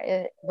anymore.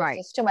 It was Right.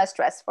 just too much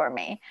stress for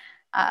me.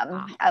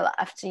 Ah. I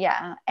left,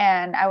 yeah,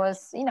 and I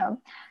was,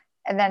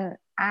 and then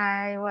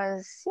I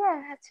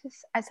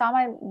saw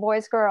my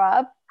boys grow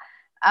up.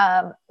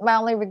 My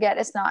only regret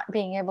is not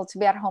being able to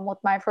be at home with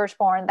my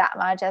firstborn that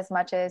much as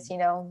my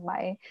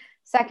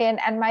second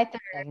and my third.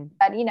 Second.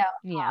 But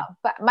Yeah.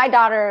 but my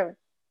daughter,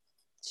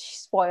 she's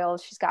spoiled.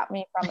 She's got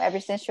me from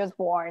ever since she was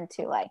born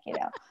to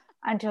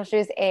until she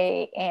was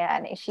 8,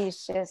 and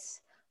she's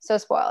just so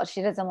spoiled.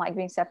 She doesn't like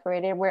being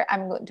separated. Where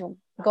I'm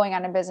going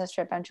on a business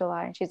trip in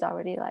July, and she's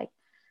already like,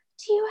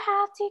 "Do you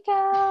have to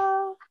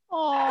go?"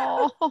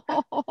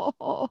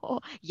 Oh,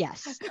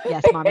 yes.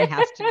 Yes, mommy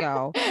has to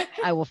go.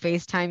 I will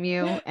FaceTime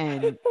you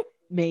and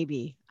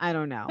maybe. I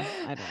don't know.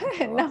 I don't know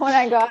if I No, will. when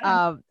I got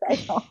I Um, know. I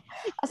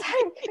was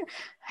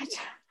like,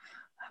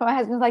 my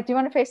husband's like, "Do you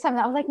want to FaceTime?" And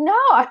I was like, "No,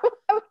 I'm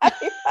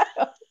having fun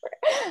over.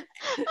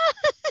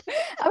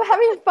 I'm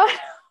having fun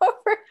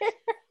over here."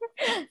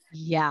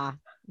 yeah.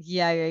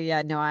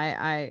 Yeah. No,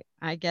 I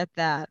get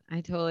that.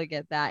 I totally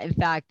get that. In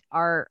fact,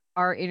 our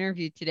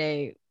interview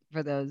today,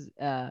 for those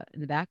in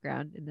the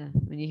background,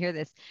 when you hear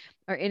this,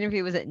 our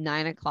interview was at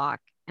 9 o'clock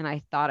and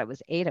I thought it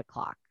was 8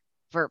 o'clock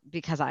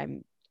because I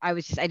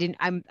was just I didn't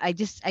I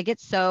get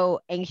so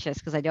anxious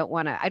because I don't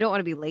want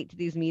to be late to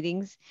these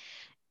meetings.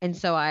 And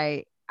so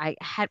I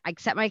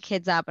set my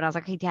kids up and I was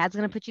like, hey, dad's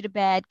gonna put you to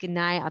bed. Good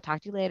night. I'll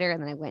talk to you later.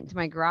 And then I went into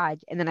my garage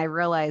and then I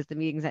realized the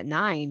meeting's at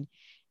 9.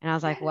 And I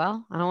was like,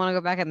 well, I don't want to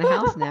go back in the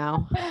house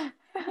now.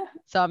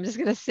 So I'm just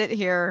gonna sit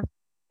here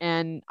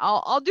and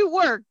I'll do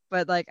work,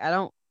 but like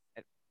I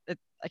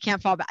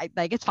can't fall back.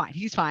 Like it's fine.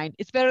 He's fine.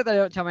 It's better that I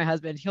don't tell my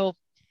husband.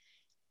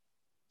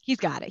 He's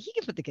got it. He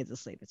can put the kids to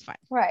sleep. It's fine.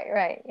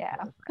 Right, yeah.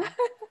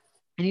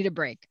 I need a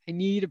break. I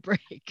need a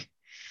break.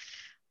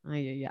 Oh,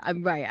 yeah.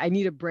 I'm right. I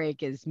need a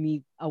break is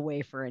me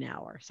away for an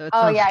hour. So it's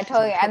Oh not yeah, it's a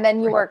totally. work And then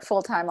you break. work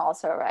full time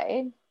also,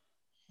 right?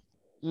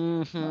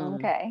 Hmm.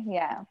 Okay,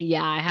 yeah.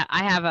 Yeah,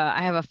 I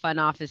have a fun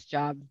office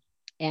job,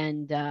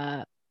 and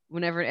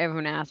whenever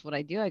everyone asks what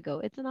I do, I go,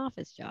 "It's an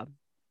office job.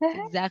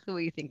 It's exactly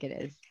what you think it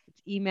is.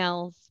 It's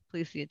emails.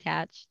 Please see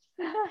attached.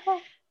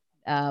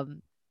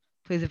 Um,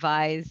 please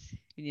advise.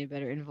 If you need a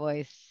better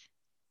invoice.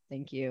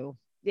 Thank you."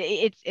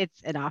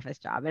 It's an office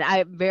job, and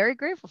I'm very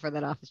grateful for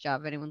that office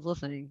job. If anyone's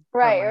listening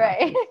from my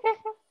Right. office,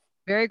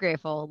 very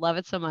grateful. Love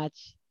it so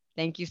much.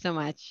 Thank you so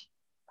much.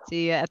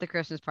 See you at the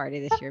Christmas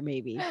party this year,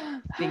 maybe.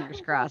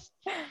 Fingers crossed.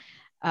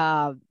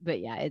 But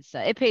yeah,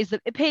 it pays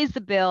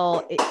the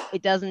bill.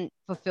 It doesn't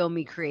fulfill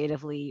me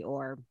creatively,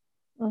 or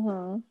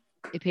Hmm.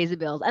 it pays the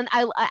bills. And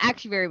I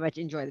actually very much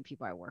enjoy the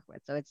people I work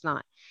with. So it's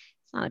not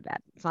a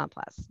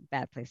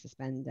bad place to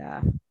spend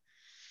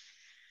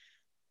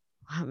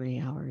how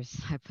many hours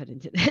I put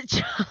into that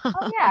Oh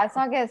job. yeah, as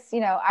long as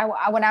when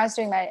I was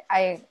doing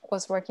I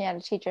was working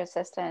as a teacher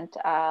assistant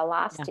Yeah.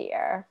 last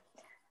year.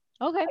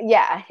 Okay.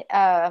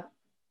 Yeah,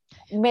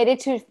 made it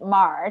to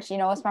March. It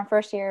was my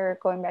first year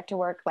going back to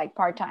work like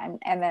part time,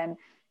 and then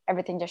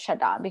everything just shut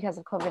down because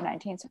of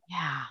COVID-19. So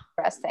Yeah.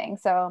 interesting.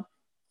 So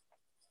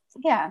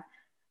yeah,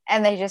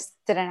 and they just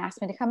didn't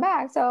ask me to come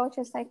back. So it's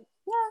just like,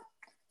 yeah,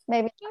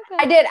 maybe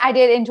Okay. I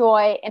did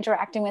enjoy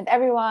interacting with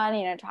everyone.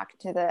 Talking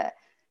to the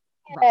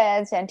Right.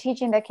 kids and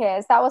teaching the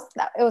kids.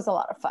 It was a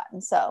lot of fun.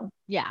 So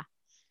Yeah.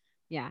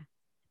 Yeah.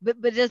 But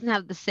it doesn't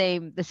have the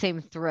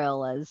same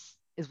thrill as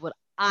what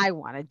I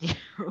want to do.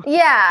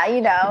 yeah,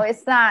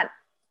 it's not.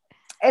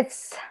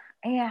 It's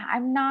yeah.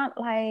 I'm not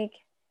like.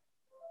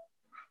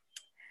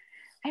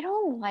 I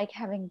don't like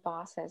having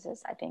bosses.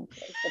 Is I think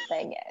is the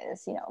thing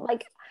is,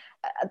 like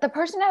the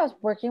person I was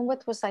working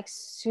with was like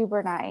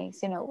super nice.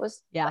 It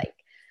was Yeah.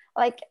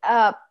 like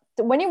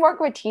when you work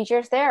with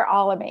teachers, they're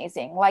all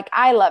amazing. Like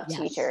I love Yes.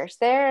 teachers.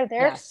 They're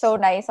Yes. so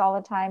nice all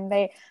the time.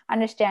 They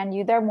understand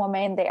you. They're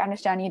women. They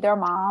understand you. They're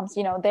moms.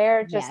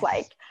 They're just Yes.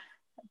 like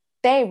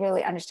they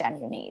really understand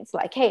your needs.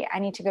 Like, hey, I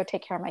need to go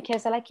take care of my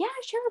kids. They're like, yeah,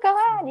 sure, go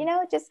ahead.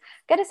 Mhm. Just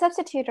get a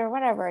substitute or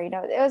whatever. It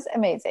was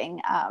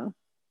amazing.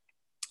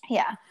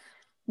 Yeah,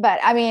 but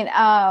I mean,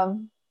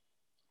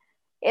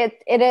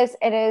 it is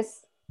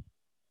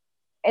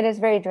it is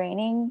very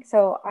draining.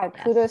 So Yes.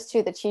 kudos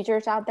to the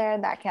teachers out there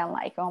that can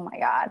like, oh my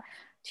God,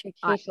 to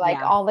teach like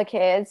Yeah. all the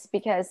kids,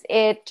 because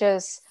it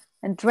just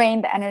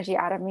drained the energy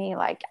out of me.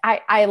 Like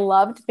I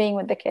loved being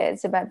with the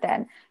kids, but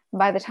then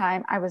by the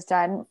time I was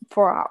done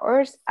 4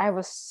 hours, I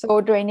was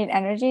so drained in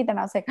energy. Then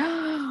I was like,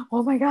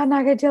 oh my God, now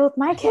I gotta deal with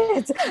my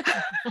kids.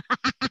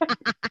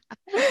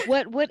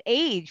 What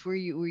age were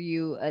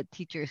you a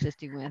teacher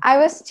assisting with? I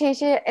was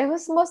teaching, it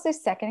was mostly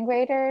second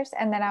graders.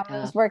 And then I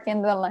Uh, was working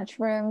in the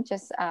lunchroom,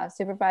 just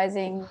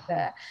supervising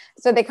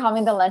so they called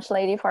me the lunch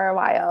lady for a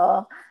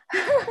while.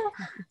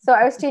 So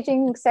I was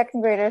teaching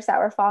second graders that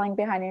were falling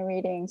behind in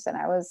readings. And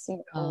I was,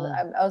 uh,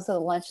 I was the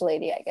lunch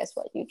lady, I guess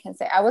what you can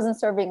say. I wasn't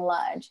serving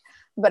lunch,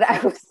 but I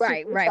was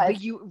right. But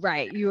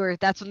supervising. you were,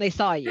 that's when they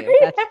saw you.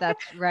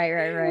 That's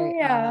right.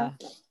 Yeah.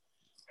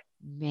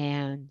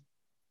 Man.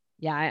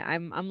 Yeah,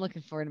 I'm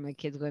looking forward to my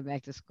kids going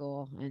back to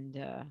school, and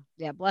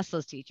yeah, bless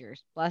those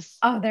teachers.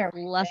 Oh, they're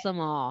Bless amazing. them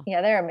all.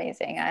 Yeah, they're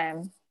amazing. I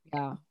am.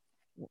 Yeah.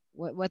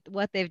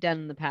 What they've done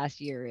in the past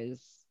year is,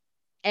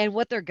 and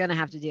what they're gonna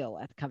have to deal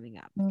with coming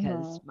up,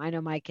 because Mhm. I know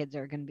my kids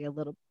are gonna be a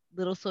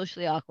little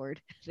socially awkward.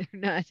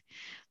 They're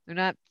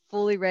not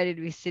fully ready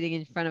to be sitting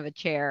in front of a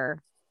chair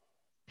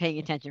paying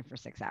attention for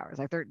 6 hours.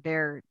 Like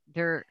they're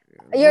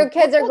Your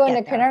kids are we'll going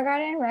get to there.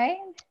 kindergarten, right?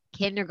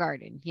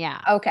 Kindergarten,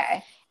 yeah.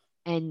 Okay.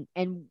 And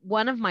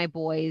one of my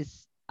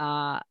boys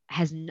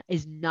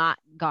is not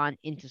gone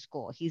into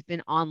school. He's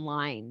been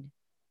online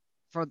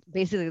for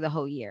basically the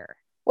whole year.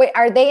 Wait,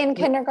 are they in Wh-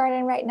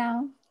 kindergarten right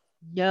now?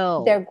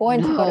 They're No,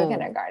 going to go to no.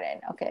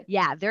 kindergarten. Okay.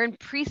 Yeah, they're in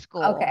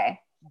preschool, Okay.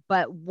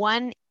 but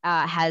one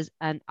has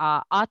an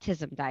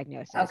autism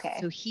diagnosis. Okay.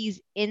 So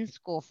he's in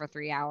school for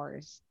 3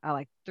 hours,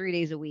 like 3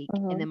 days a week.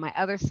 And Mm-hmm. then my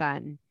other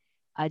son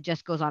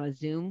just goes on a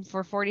Zoom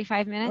for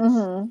 45 minutes.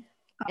 Mm-hmm.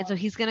 And so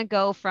he's going to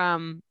go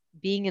from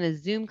being in a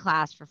Zoom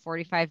class for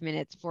 45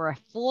 minutes for a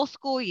full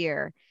school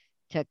year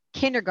to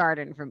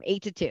kindergarten from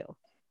 8 to 2.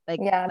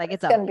 Yeah, Like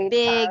it's that's a gonna be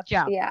big tough.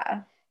 jump.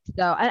 Yeah.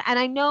 So, and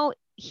I know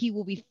he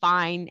will be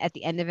fine at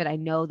the end of it. I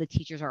know the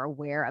teachers are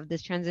aware of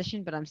this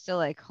transition, but I'm still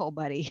like, oh,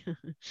 buddy,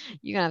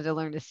 you're gonna have to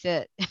learn to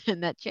sit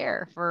in that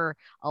chair for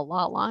a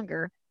lot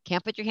longer.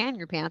 Can't put your hand in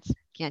your pants.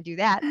 Can't do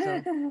that.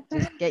 So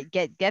just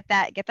get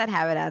that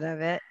habit out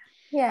of it.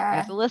 You have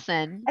Yeah. to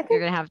listen. I You're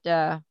think gonna have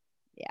to,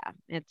 yeah.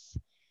 It's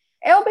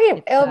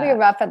it'll be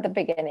rough at the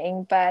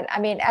beginning, but I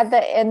mean at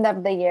the end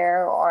of the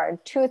year or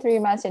 2 or 3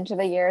 months into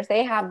the years,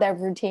 they have their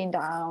routine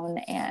down.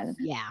 And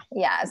yeah,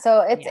 yeah,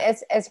 so it's yeah.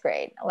 it's it's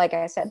great. Like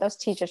I said, those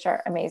teachers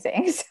are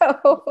amazing.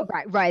 So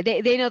Right.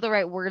 They know the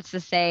right words to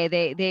say.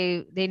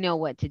 They know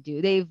what to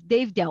do.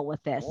 They've dealt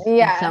with this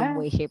in some yeah.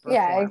 way, shape, or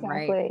Yeah, form,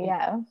 right? exactly.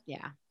 Yeah.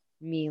 Yeah.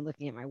 Me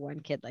looking at my one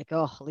kid like,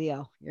 oh,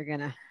 Leo, you're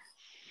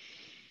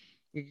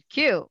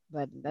cute,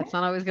 but that's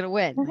not always gonna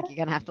win. Like you're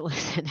gonna have to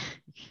listen.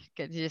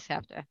 You just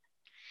have to.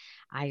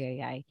 Aye,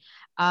 aye,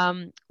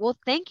 aye. Well,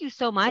 thank you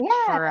so much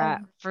Yeah.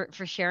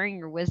 for sharing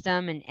your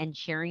wisdom and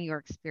sharing your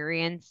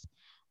experience.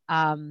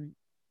 Um,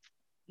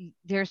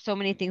 there's so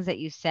many things that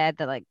you said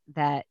that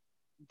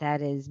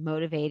that is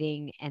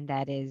motivating, and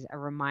that is a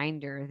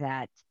reminder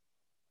that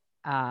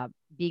uh,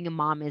 being a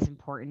mom is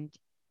important,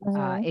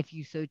 Mhm. if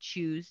you so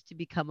choose to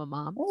become a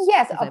mom,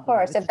 Yes, because I of believe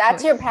course. it's If a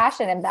that's your choice.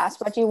 passion and that's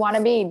what you want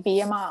to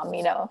be a mom.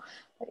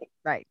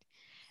 Right.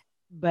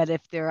 But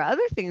if there are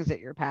other things that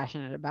you're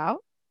passionate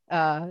about,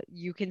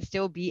 you can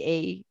still be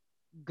a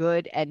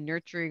good and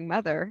nurturing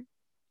mother,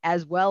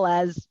 as well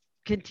as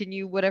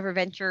continue whatever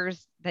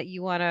ventures that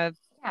you want to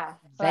Yeah,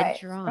 right,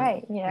 venture on.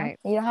 right. Right.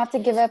 You don't have to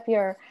give up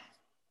your,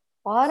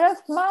 a lot of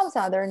moms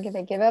out there,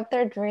 they give up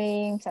their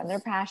dreams and their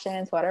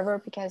passions, whatever,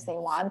 because they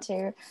want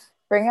to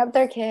bring up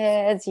their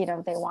kids, they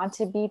want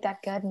to be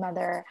that good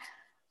mother.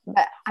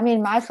 But I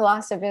mean, my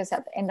philosophy is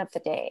at the end of the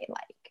day,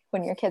 like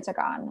when your kids are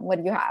gone, what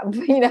do you have?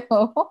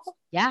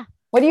 Yeah.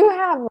 What do you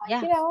have? Like,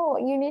 Yeah.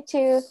 you need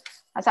to,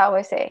 as I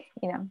always say,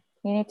 you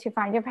need to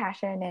find your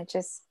passion and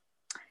just,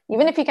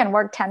 even if you can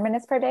work 10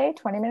 minutes per day,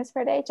 20 minutes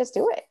per day, just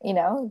do it,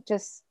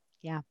 just,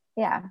 Yeah.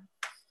 yeah.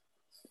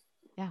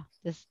 Yeah,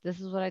 this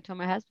is what I told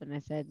my husband. I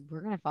said,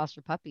 we're gonna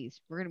foster puppies.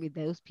 We're gonna be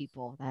those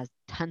people that has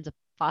tons of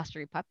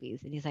fostering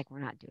puppies. And he's like, we're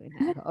not doing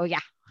that. I go, oh yeah,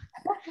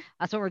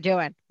 that's what we're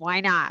doing.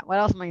 Why not? What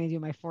else am I gonna do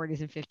in my 40s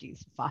and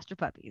 50s? Foster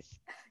puppies.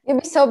 You'll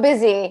be so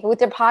busy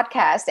with your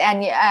podcast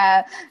and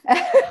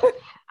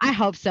I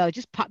hope so.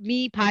 Just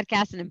me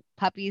podcasting and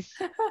puppies.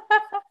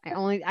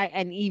 I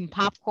and eating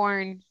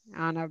popcorn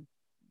on a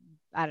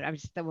I don't, I'm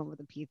just the one with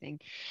the P thing.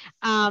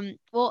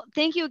 Well,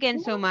 thank you again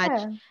so much.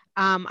 yeah.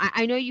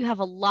 I know you have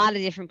a lot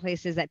of different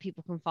places that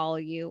people can follow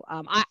you.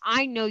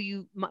 I know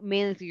you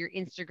mainly through your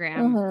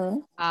Instagram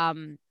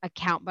Mm-hmm.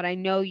 account, but I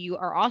know you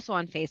are also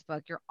on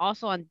Facebook. You're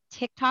also on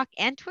TikTok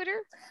and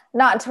Twitter.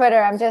 Not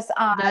Twitter. I'm just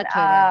on Not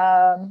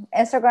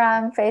Twitter.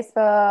 Instagram,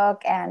 Facebook,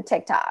 and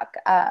TikTok.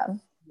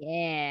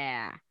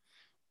 Yeah.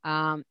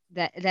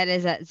 That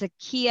is a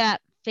Zakia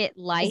Fit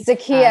Life.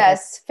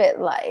 Zakia's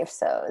Fit Life.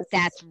 So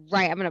That's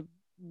right. I'm gonna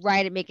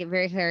write it, make it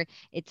very clear.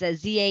 It's a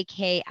yes.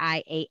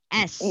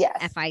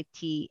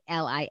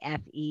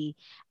 ZAKIASFITLIFE.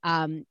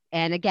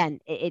 And again,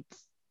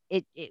 it's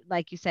it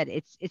like you said,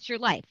 it's your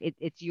life.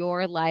 It's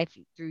your life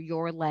through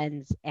your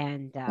lens,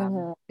 and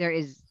Mhm.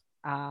 there's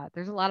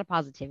a lot of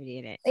positivity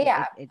in it.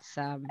 Yeah. It's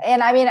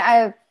And I mean,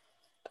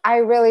 I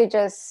really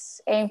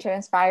just aim to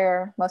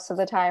inspire most of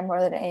the time more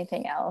than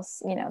anything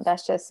else.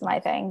 That's just my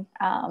thing.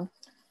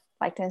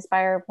 Like to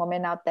inspire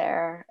women out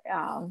there.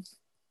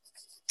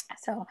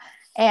 So,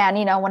 and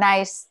when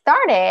I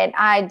started,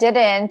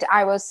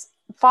 I was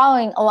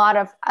following a lot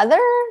of other,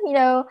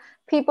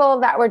 people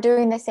that were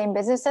doing the same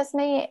business as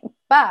me,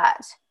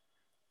 but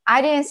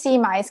I didn't see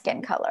my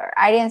skin color.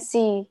 I didn't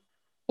see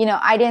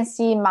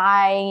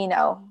my,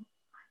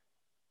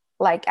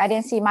 like I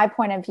didn't see my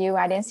point of view.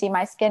 I didn't see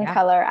my skin yeah,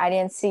 color. I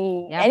didn't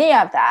see yeah, any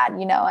of that,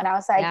 and I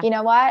was like, yeah. you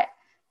know what?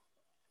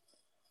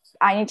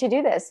 I need to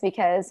do this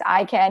because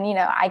I can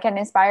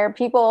inspire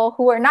people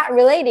who are not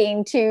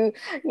relating to,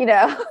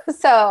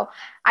 so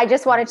I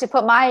just Yeah. wanted to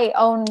put my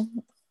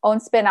own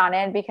spin on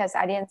it because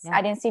Yeah.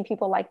 I didn't see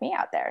people like me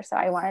out there. So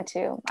I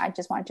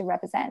just wanted to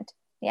represent.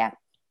 Yeah.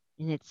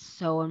 And it's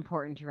so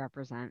important to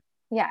represent.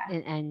 Yeah.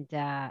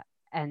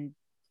 And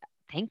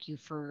thank you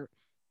for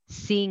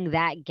seeing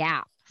that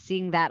gap,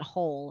 seeing that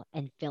hole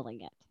and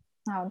filling it.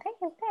 Oh, thank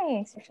you.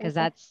 Thanks. Because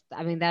Tracy.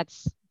 I mean,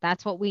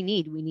 that's what we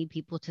need. We need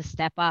people to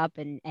step up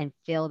and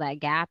fill that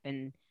gap,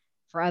 and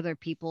for other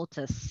people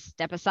to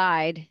step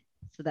aside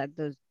so that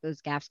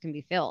those gaps can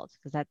be filled.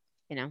 Because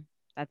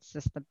that's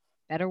just the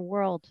better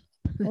world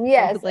I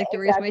Yes, would like to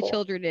raise my exactly.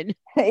 children in,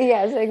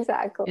 Yes, you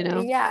exactly.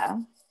 know? Yeah.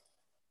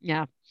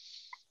 Yeah.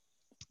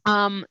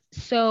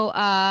 So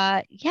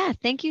yeah,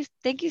 thank you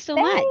so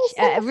much. Thanks.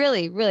 Thanks.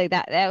 Really, really,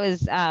 that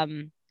was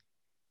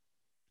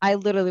I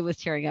literally was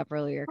tearing up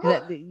earlier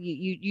because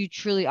you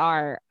truly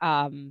are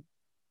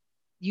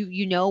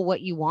you know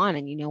what you want,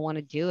 and want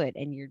to do it,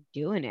 and you're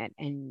doing it,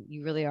 and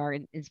you really are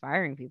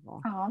inspiring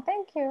people. Oh,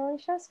 thank you. You're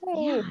so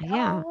sweet. Yeah,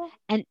 yeah. Oh.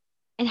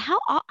 And how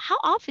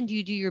often do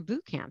you do your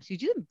boot camps? You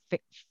do them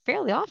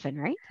fairly often,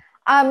 right?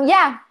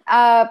 Yeah.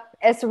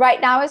 It's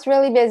right now it's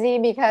really busy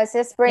because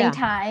it's Yeah.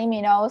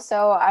 springtime,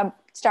 so I'm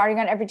starting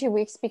on every 2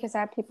 weeks because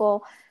I have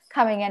people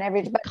coming in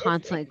but it's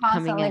Constantly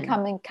coming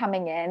constantly in.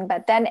 coming in.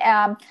 But then,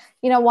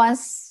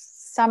 once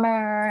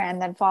summer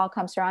and then fall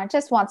comes around,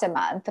 just once a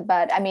month.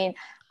 But I mean,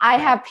 I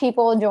Right. have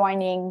people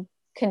joining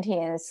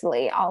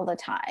continuously all the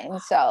time.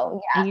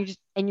 So yeah,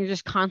 And you're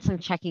just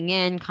constantly checking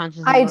in,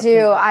 constantly I do.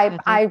 that's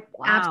like, I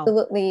wow.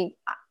 absolutely,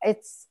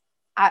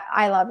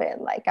 I love it.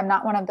 Like, I'm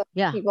not one of those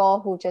Yeah. people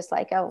who just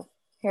like, oh,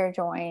 here,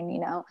 join,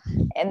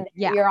 and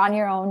Yeah. you're on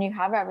your own, you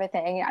have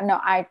everything. No,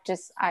 I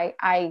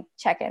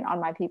check in on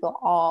my people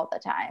all the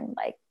time,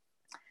 like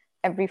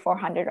every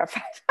 400 or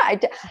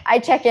five, I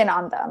check in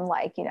on them,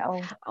 like,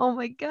 Oh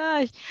my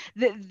gosh.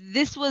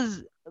 This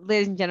was,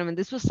 ladies and gentlemen,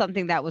 this was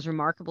something that was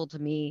remarkable to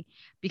me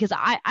because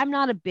I'm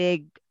not a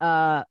big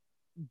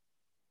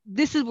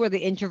this is where the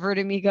introvert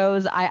in me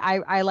goes.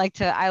 I like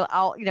to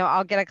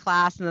I'll get a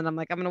class and then I'm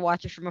like I'm gonna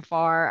watch it from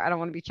afar. I don't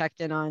want to be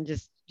checked in on.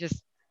 Just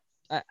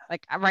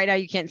like right now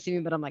you can't see me,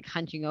 but I'm like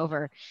hunching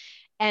over.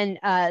 And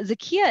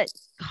Zakia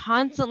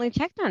constantly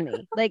checked on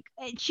me. Like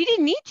she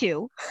didn't need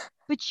to,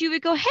 but she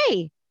would go,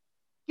 "Hey,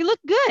 you look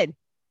good.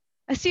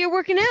 I see you're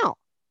working out.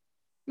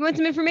 You want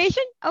some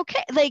information?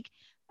 Okay." Like,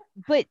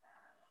 but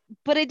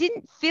I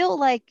didn't feel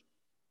like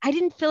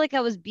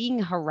I was being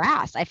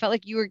harassed. I felt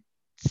like you were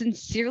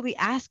sincerely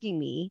asking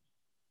me.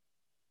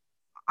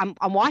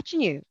 I'm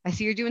watching you. I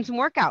see you're doing some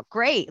workout.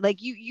 Great. Like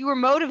you were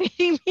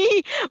motivating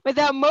me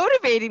without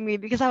motivating me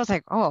because I was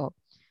like, oh,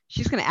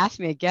 she's gonna ask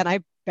me again. I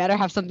better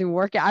have something to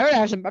work out.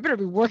 I better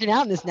be working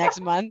out in this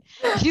next month.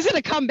 She's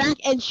gonna come back,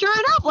 and sure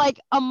enough, like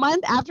a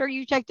month after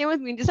you checked in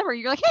with me in December,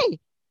 you're like, hey,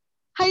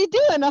 how you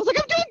doing? I was like,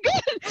 I'm doing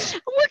good.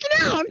 I'm working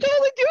out. I'm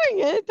totally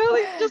doing it.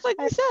 Totally just like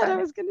you that's said I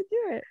funny. was gonna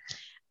do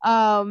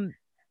it.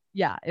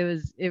 Yeah,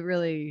 it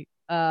really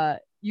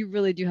you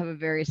really do have a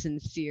very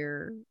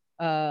sincere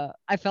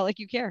I felt like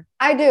you care.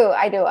 I do.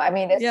 I do. I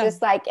mean, it's Yeah.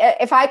 just like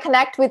if I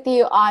connect with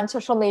you on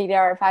social media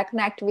or if I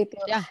connect with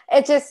you, Yeah.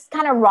 it's just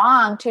kind of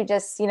wrong to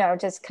just,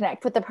 just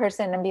connect with the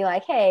person and be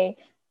like, hey,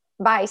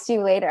 bye, see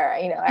you later.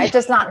 I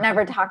just not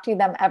never talk to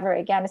them ever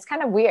again. It's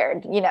kind of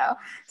weird.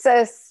 So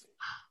That's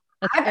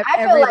I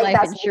feel every like life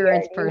that's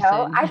insurance weird. I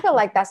person. feel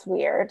like that's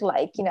weird.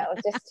 Like,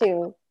 just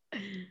to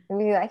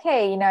be like,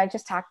 hey, I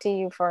just talked to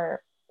you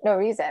for no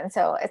reason.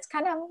 So it's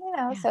kind of,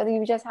 Yeah. so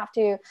you just have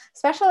to,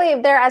 especially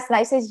if they're as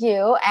nice as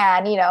you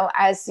and,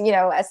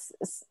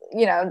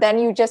 then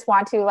you just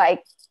want to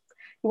like,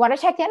 you want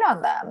to check in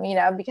on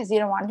them, because you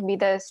don't want to be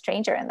the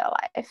stranger in their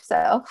life.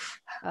 So,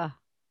 Uh,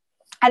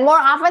 and more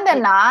often than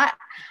it, not,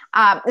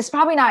 it's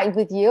probably not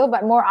with you,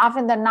 but more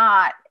often than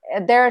not,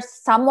 there's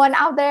someone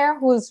out there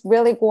who's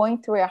really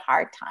going through a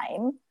hard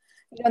time.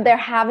 yeah. They're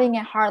having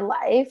a hard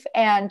life,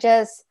 and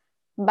just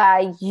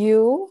by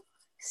you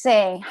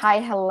saying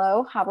hi,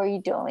 hello, how are you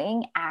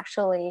doing,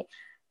 actually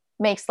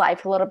makes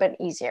life a little bit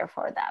easier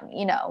for them.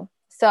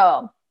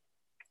 So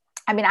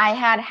I mean, I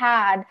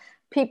had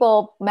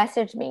people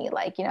message me,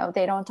 like,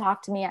 they don't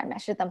talk to me. I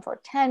message them for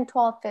 10,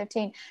 12,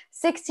 15,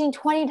 16,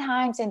 20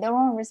 times and they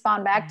don't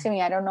respond back Yeah. to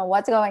me. I don't know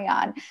what's going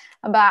on,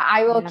 but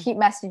I will Yeah. keep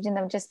messaging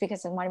them just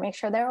because I want to make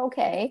sure they're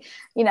okay,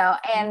 Yeah.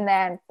 and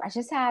then I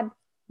just had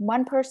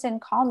one person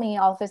call me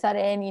all of a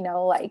sudden,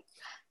 like,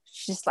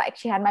 she's like,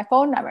 she had my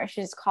phone number.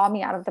 She just called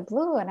me out of the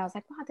blue. And I was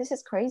like, wow, this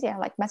is crazy. I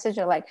like messaged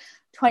her like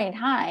 20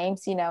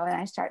 times, and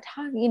I start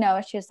talking,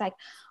 and she was like,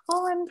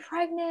 oh, I'm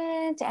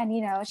pregnant. And,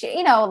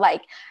 she,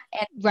 like,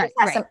 and she Right. just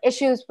has Right. some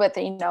issues with,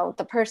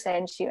 the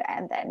person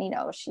and then,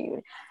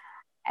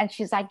 and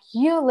she's like,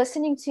 you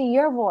listening to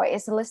your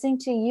voice, listening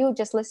to you,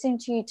 just listening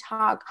to you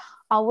talk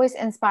always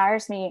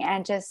inspires me.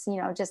 And just,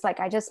 just like,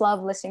 I just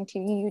love listening to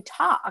you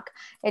talk.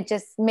 It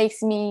just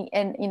makes me,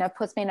 and,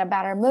 puts me in a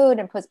better mood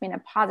and puts me in a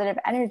positive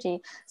energy.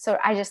 So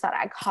I just thought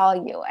I'd call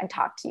you and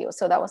talk to you.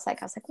 So that was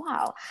like, I was like,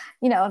 wow,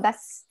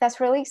 that's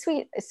really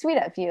sweet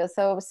of you.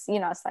 So it was,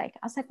 it's like,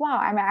 I was like, wow,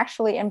 I'm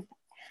actually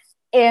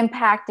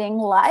impacting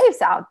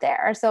lives out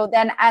there. So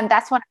then, and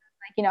that's when I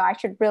was like, I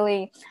should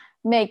really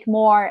make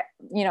more,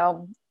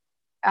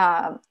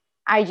 um,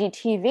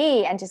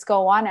 IGTV and just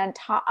go on and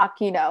talk,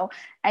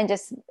 and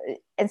just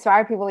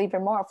inspire people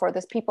even more for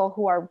those people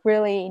who are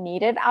really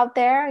needed out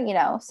there,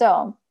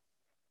 So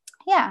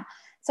yeah,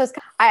 so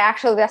I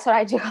actually, that's what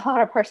I do a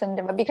lot of personal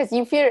development, because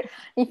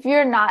if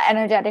you're not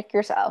energetic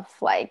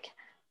yourself, like,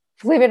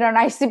 believe it or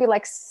not, I used to be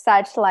like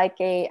such like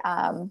a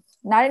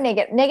not a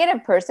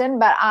negative person,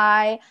 but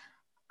I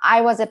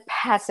was a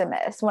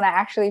pessimist when I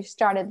actually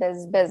started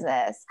this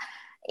business.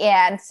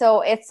 And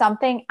so it's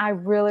something I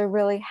really,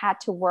 really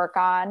had to work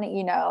on,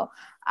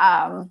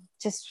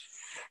 just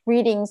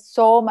reading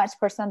so much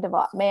personal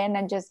development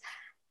and just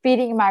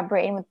feeding my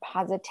brain with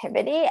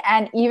positivity.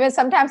 And even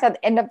sometimes at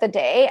the end of the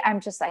day, I'm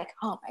just like,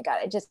 oh my God,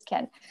 I just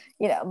can't,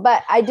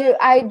 but I do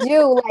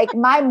like,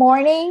 my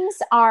mornings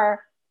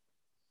are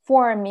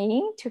for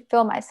me to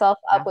fill myself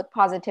up Yeah. with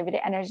positivity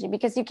energy,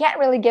 because you can't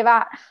really give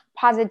out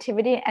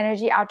positivity and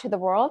energy out to the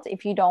world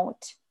if you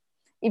don't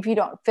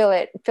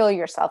fill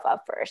yourself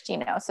up first,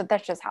 so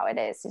that's just how it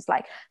is. It's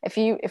like, if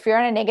you're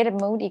in a negative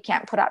mood, you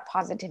can't put out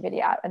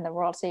positivity out in the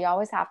world. So you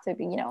always have to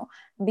be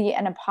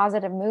in a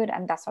positive mood.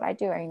 And that's what I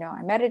do.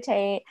 I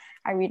meditate,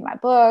 I read my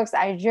books,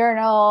 I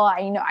journal,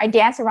 I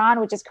dance around,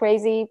 which is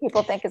crazy.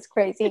 People think it's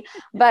crazy,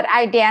 but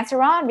I dance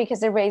around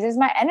because it raises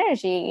my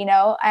energy.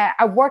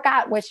 I work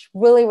out, which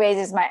really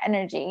raises my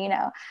energy.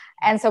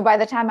 And so by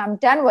the time I'm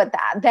done with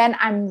that, then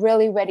I'm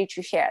really ready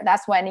to share.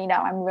 That's when,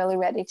 I'm really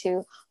ready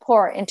to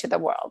pour into the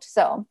world.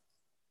 So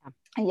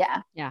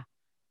yeah. Yeah.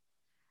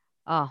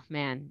 Oh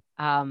man.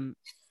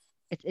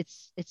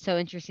 It's so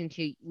interesting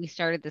too. We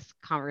started this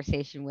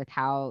conversation with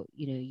how,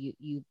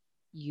 you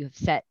have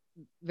set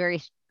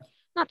very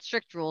not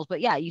strict rules,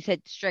 but yeah, you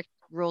said strict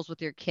rules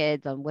with your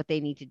kids on what they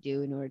need to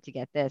do in order to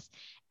get this.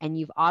 And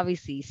you've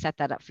obviously set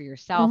that up for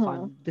yourself Mm-hmm.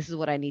 on this is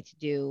what I need to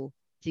do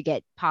to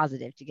get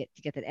positive, to get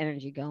that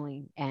energy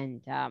going.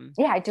 And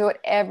Yeah, I do it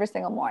every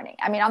single morning.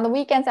 I mean, on the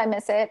weekends, I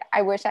miss it.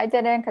 I wish I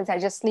didn't, because I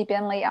just sleep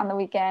in late on the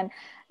weekend.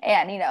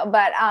 And,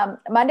 but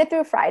Monday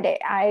through Friday,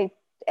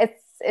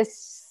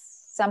 it's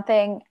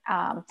something,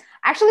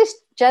 actually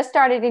just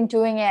started in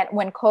doing it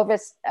when COVID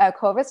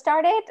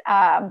started.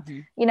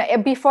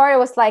 mhm, Before, it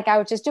was like, I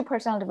would just do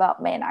personal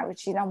development. I would,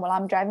 while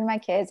I'm driving my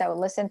kids, I would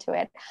listen to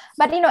it.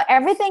 But,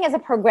 everything is a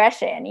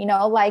progression,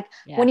 like,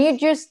 when you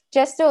yes.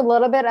 just do a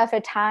little bit of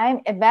a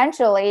time,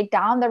 eventually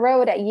down the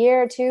road, a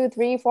year, 2,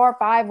 3, 4,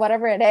 5,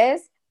 whatever it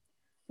is,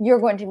 you're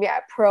going to be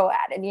a pro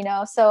at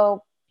it,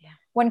 So Yeah.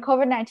 when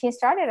COVID-19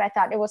 started, I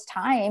thought it was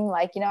time.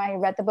 Like, I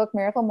read the book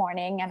Miracle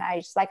Morning, and I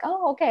just like,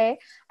 oh, okay,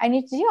 I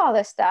need to do all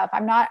this stuff.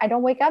 I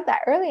don't wake up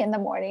that early in the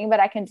morning, but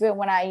I can do it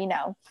when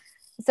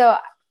so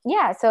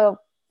yeah. So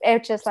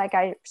it's just like,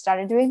 I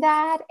started doing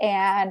that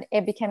and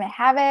it became a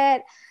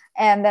habit.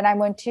 And then I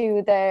went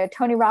to the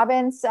Tony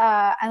Robbins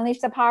Unleash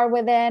the Power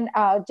Within,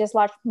 just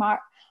last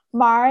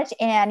March.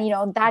 And,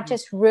 that Mhm.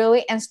 just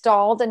really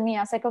installed in me.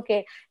 I was like,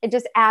 okay, it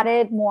just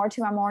added more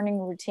to my morning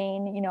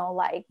routine,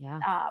 like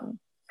Yeah.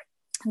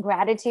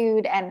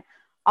 gratitude and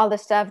all the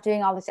stuff,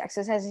 doing all this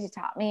exercises he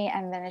taught me.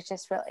 And then it's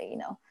just really,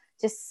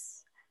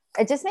 just,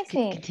 it just makes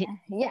me, Continue.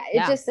 yeah,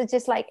 Yeah. it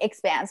just like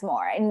expands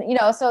more. And,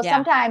 so Yeah.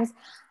 sometimes,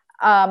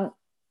 um,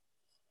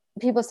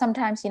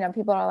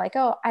 people are like,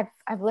 oh,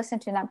 I've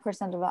listened to enough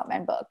personal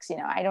development books,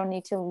 I don't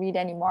need to read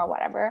anymore,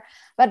 whatever.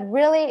 But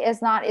really,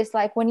 it's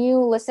like, when you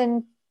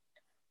listen,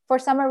 for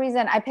some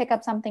reason, I pick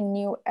up something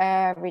new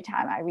every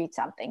time I read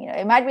something.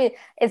 It might be,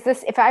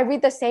 if I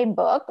read the same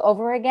book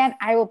over again,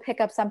 I will pick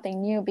up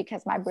something new,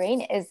 because my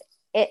brain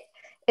it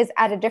is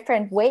at a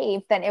different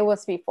wave than it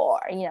was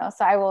before.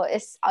 So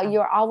Yeah.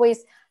 you're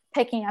always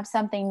picking up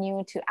something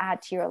new to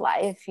add to your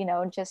life,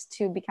 just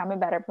to become a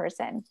better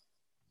person.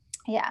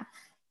 Yeah.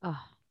 Oh,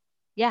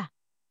 yeah.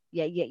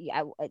 Yeah. Yeah.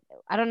 Yeah.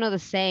 I don't know the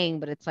saying,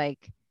 but it's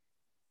like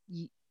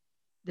y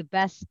the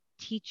best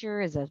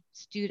teacher is a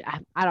student.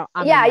 I don't.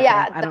 I'm Yeah. negative.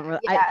 Yeah. I don't really.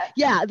 Yeah.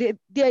 Yeah.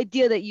 The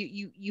idea that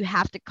you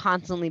have to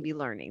constantly be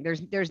learning.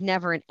 There's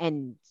never an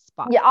end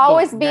Yeah,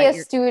 always game, be right?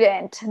 a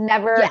student.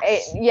 Never,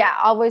 Yes. yeah,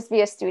 always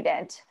be a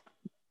student.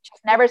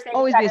 Just never say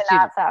Always you've be a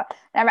had enough. student.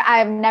 So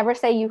I've never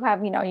say you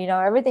know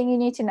everything you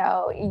need to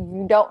know.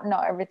 You don't know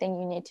everything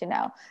you need to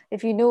know.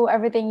 If you knew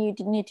everything you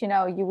need to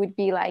know, you would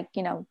be like,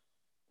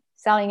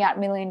 selling out $1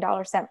 million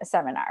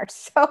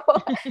seminars. So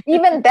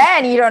even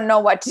then, you don't know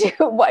what you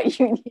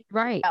need to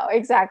Right. know.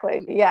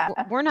 Exactly. Yeah.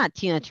 We're not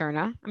Tina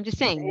Turner. I'm just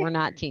saying we're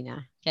not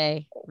Tina.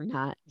 Okay. We're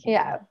not Tina.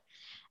 Yeah.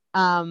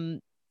 Um,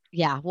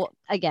 yeah. Well,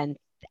 again,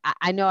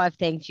 I know I've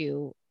thanked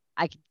you.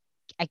 I c-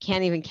 I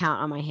can't even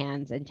count on my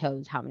hands and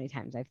toes how many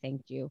times I've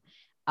thanked you,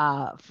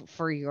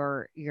 for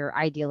your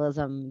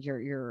idealism,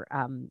 your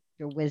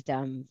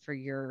wisdom, for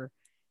your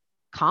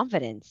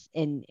confidence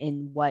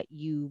in what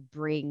you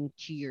bring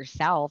to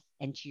yourself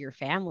and to your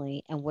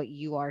family and what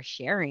you are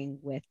sharing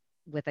with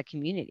a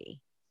community,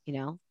 you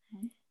know.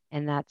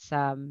 And that's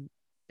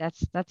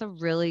a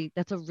really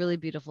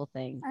beautiful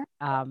thing,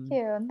 Thank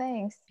you.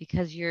 Thanks.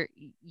 because you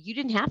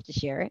didn't have to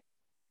share it.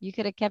 You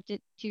could have kept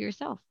it to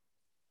yourself,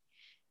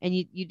 and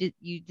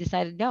you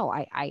decided, no,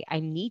 I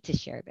need to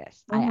share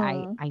this.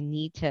 Mm-hmm. I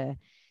need to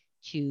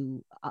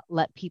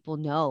let people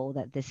know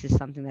that this is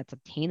something that's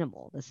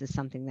obtainable. This is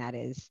something that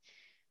is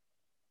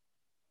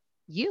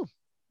you.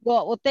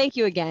 Well, thank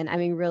you again. I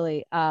mean,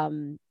 really,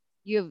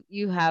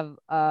 you have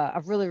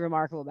a really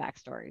remarkable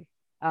backstory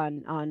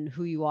on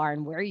who you are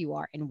and where you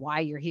are and why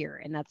you're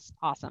here, and that's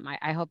awesome.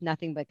 I hope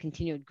nothing but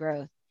continued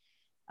growth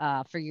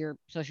for your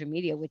social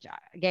media, which,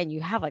 again,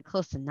 you have like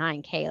close to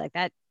 9K. Like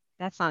that.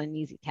 That's not an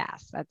easy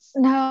task.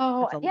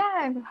 No, That's a yeah,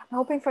 I'm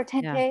hoping for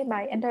Yeah. 10K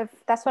by end of,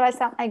 that's what I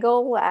set my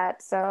goal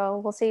at. So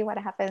we'll see what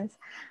happens.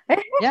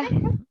 Yeah.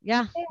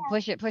 Yeah.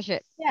 Push it, push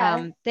it.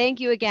 Yeah.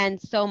 Thank you again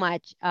so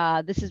much.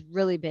 This has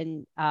really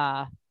been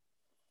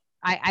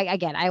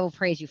again, I will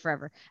praise you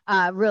forever.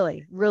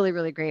 Really, really,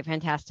 really great,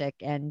 fantastic,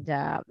 and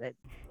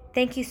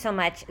Thank you so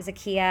much,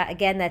 Zakia.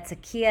 Again, that's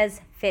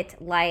Zakia's Fit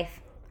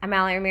Life. I'm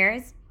Allie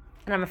Ramirez,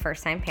 and I'm a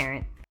first time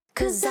parent.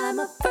 'Cause I'm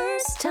a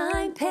first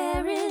time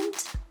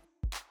parent.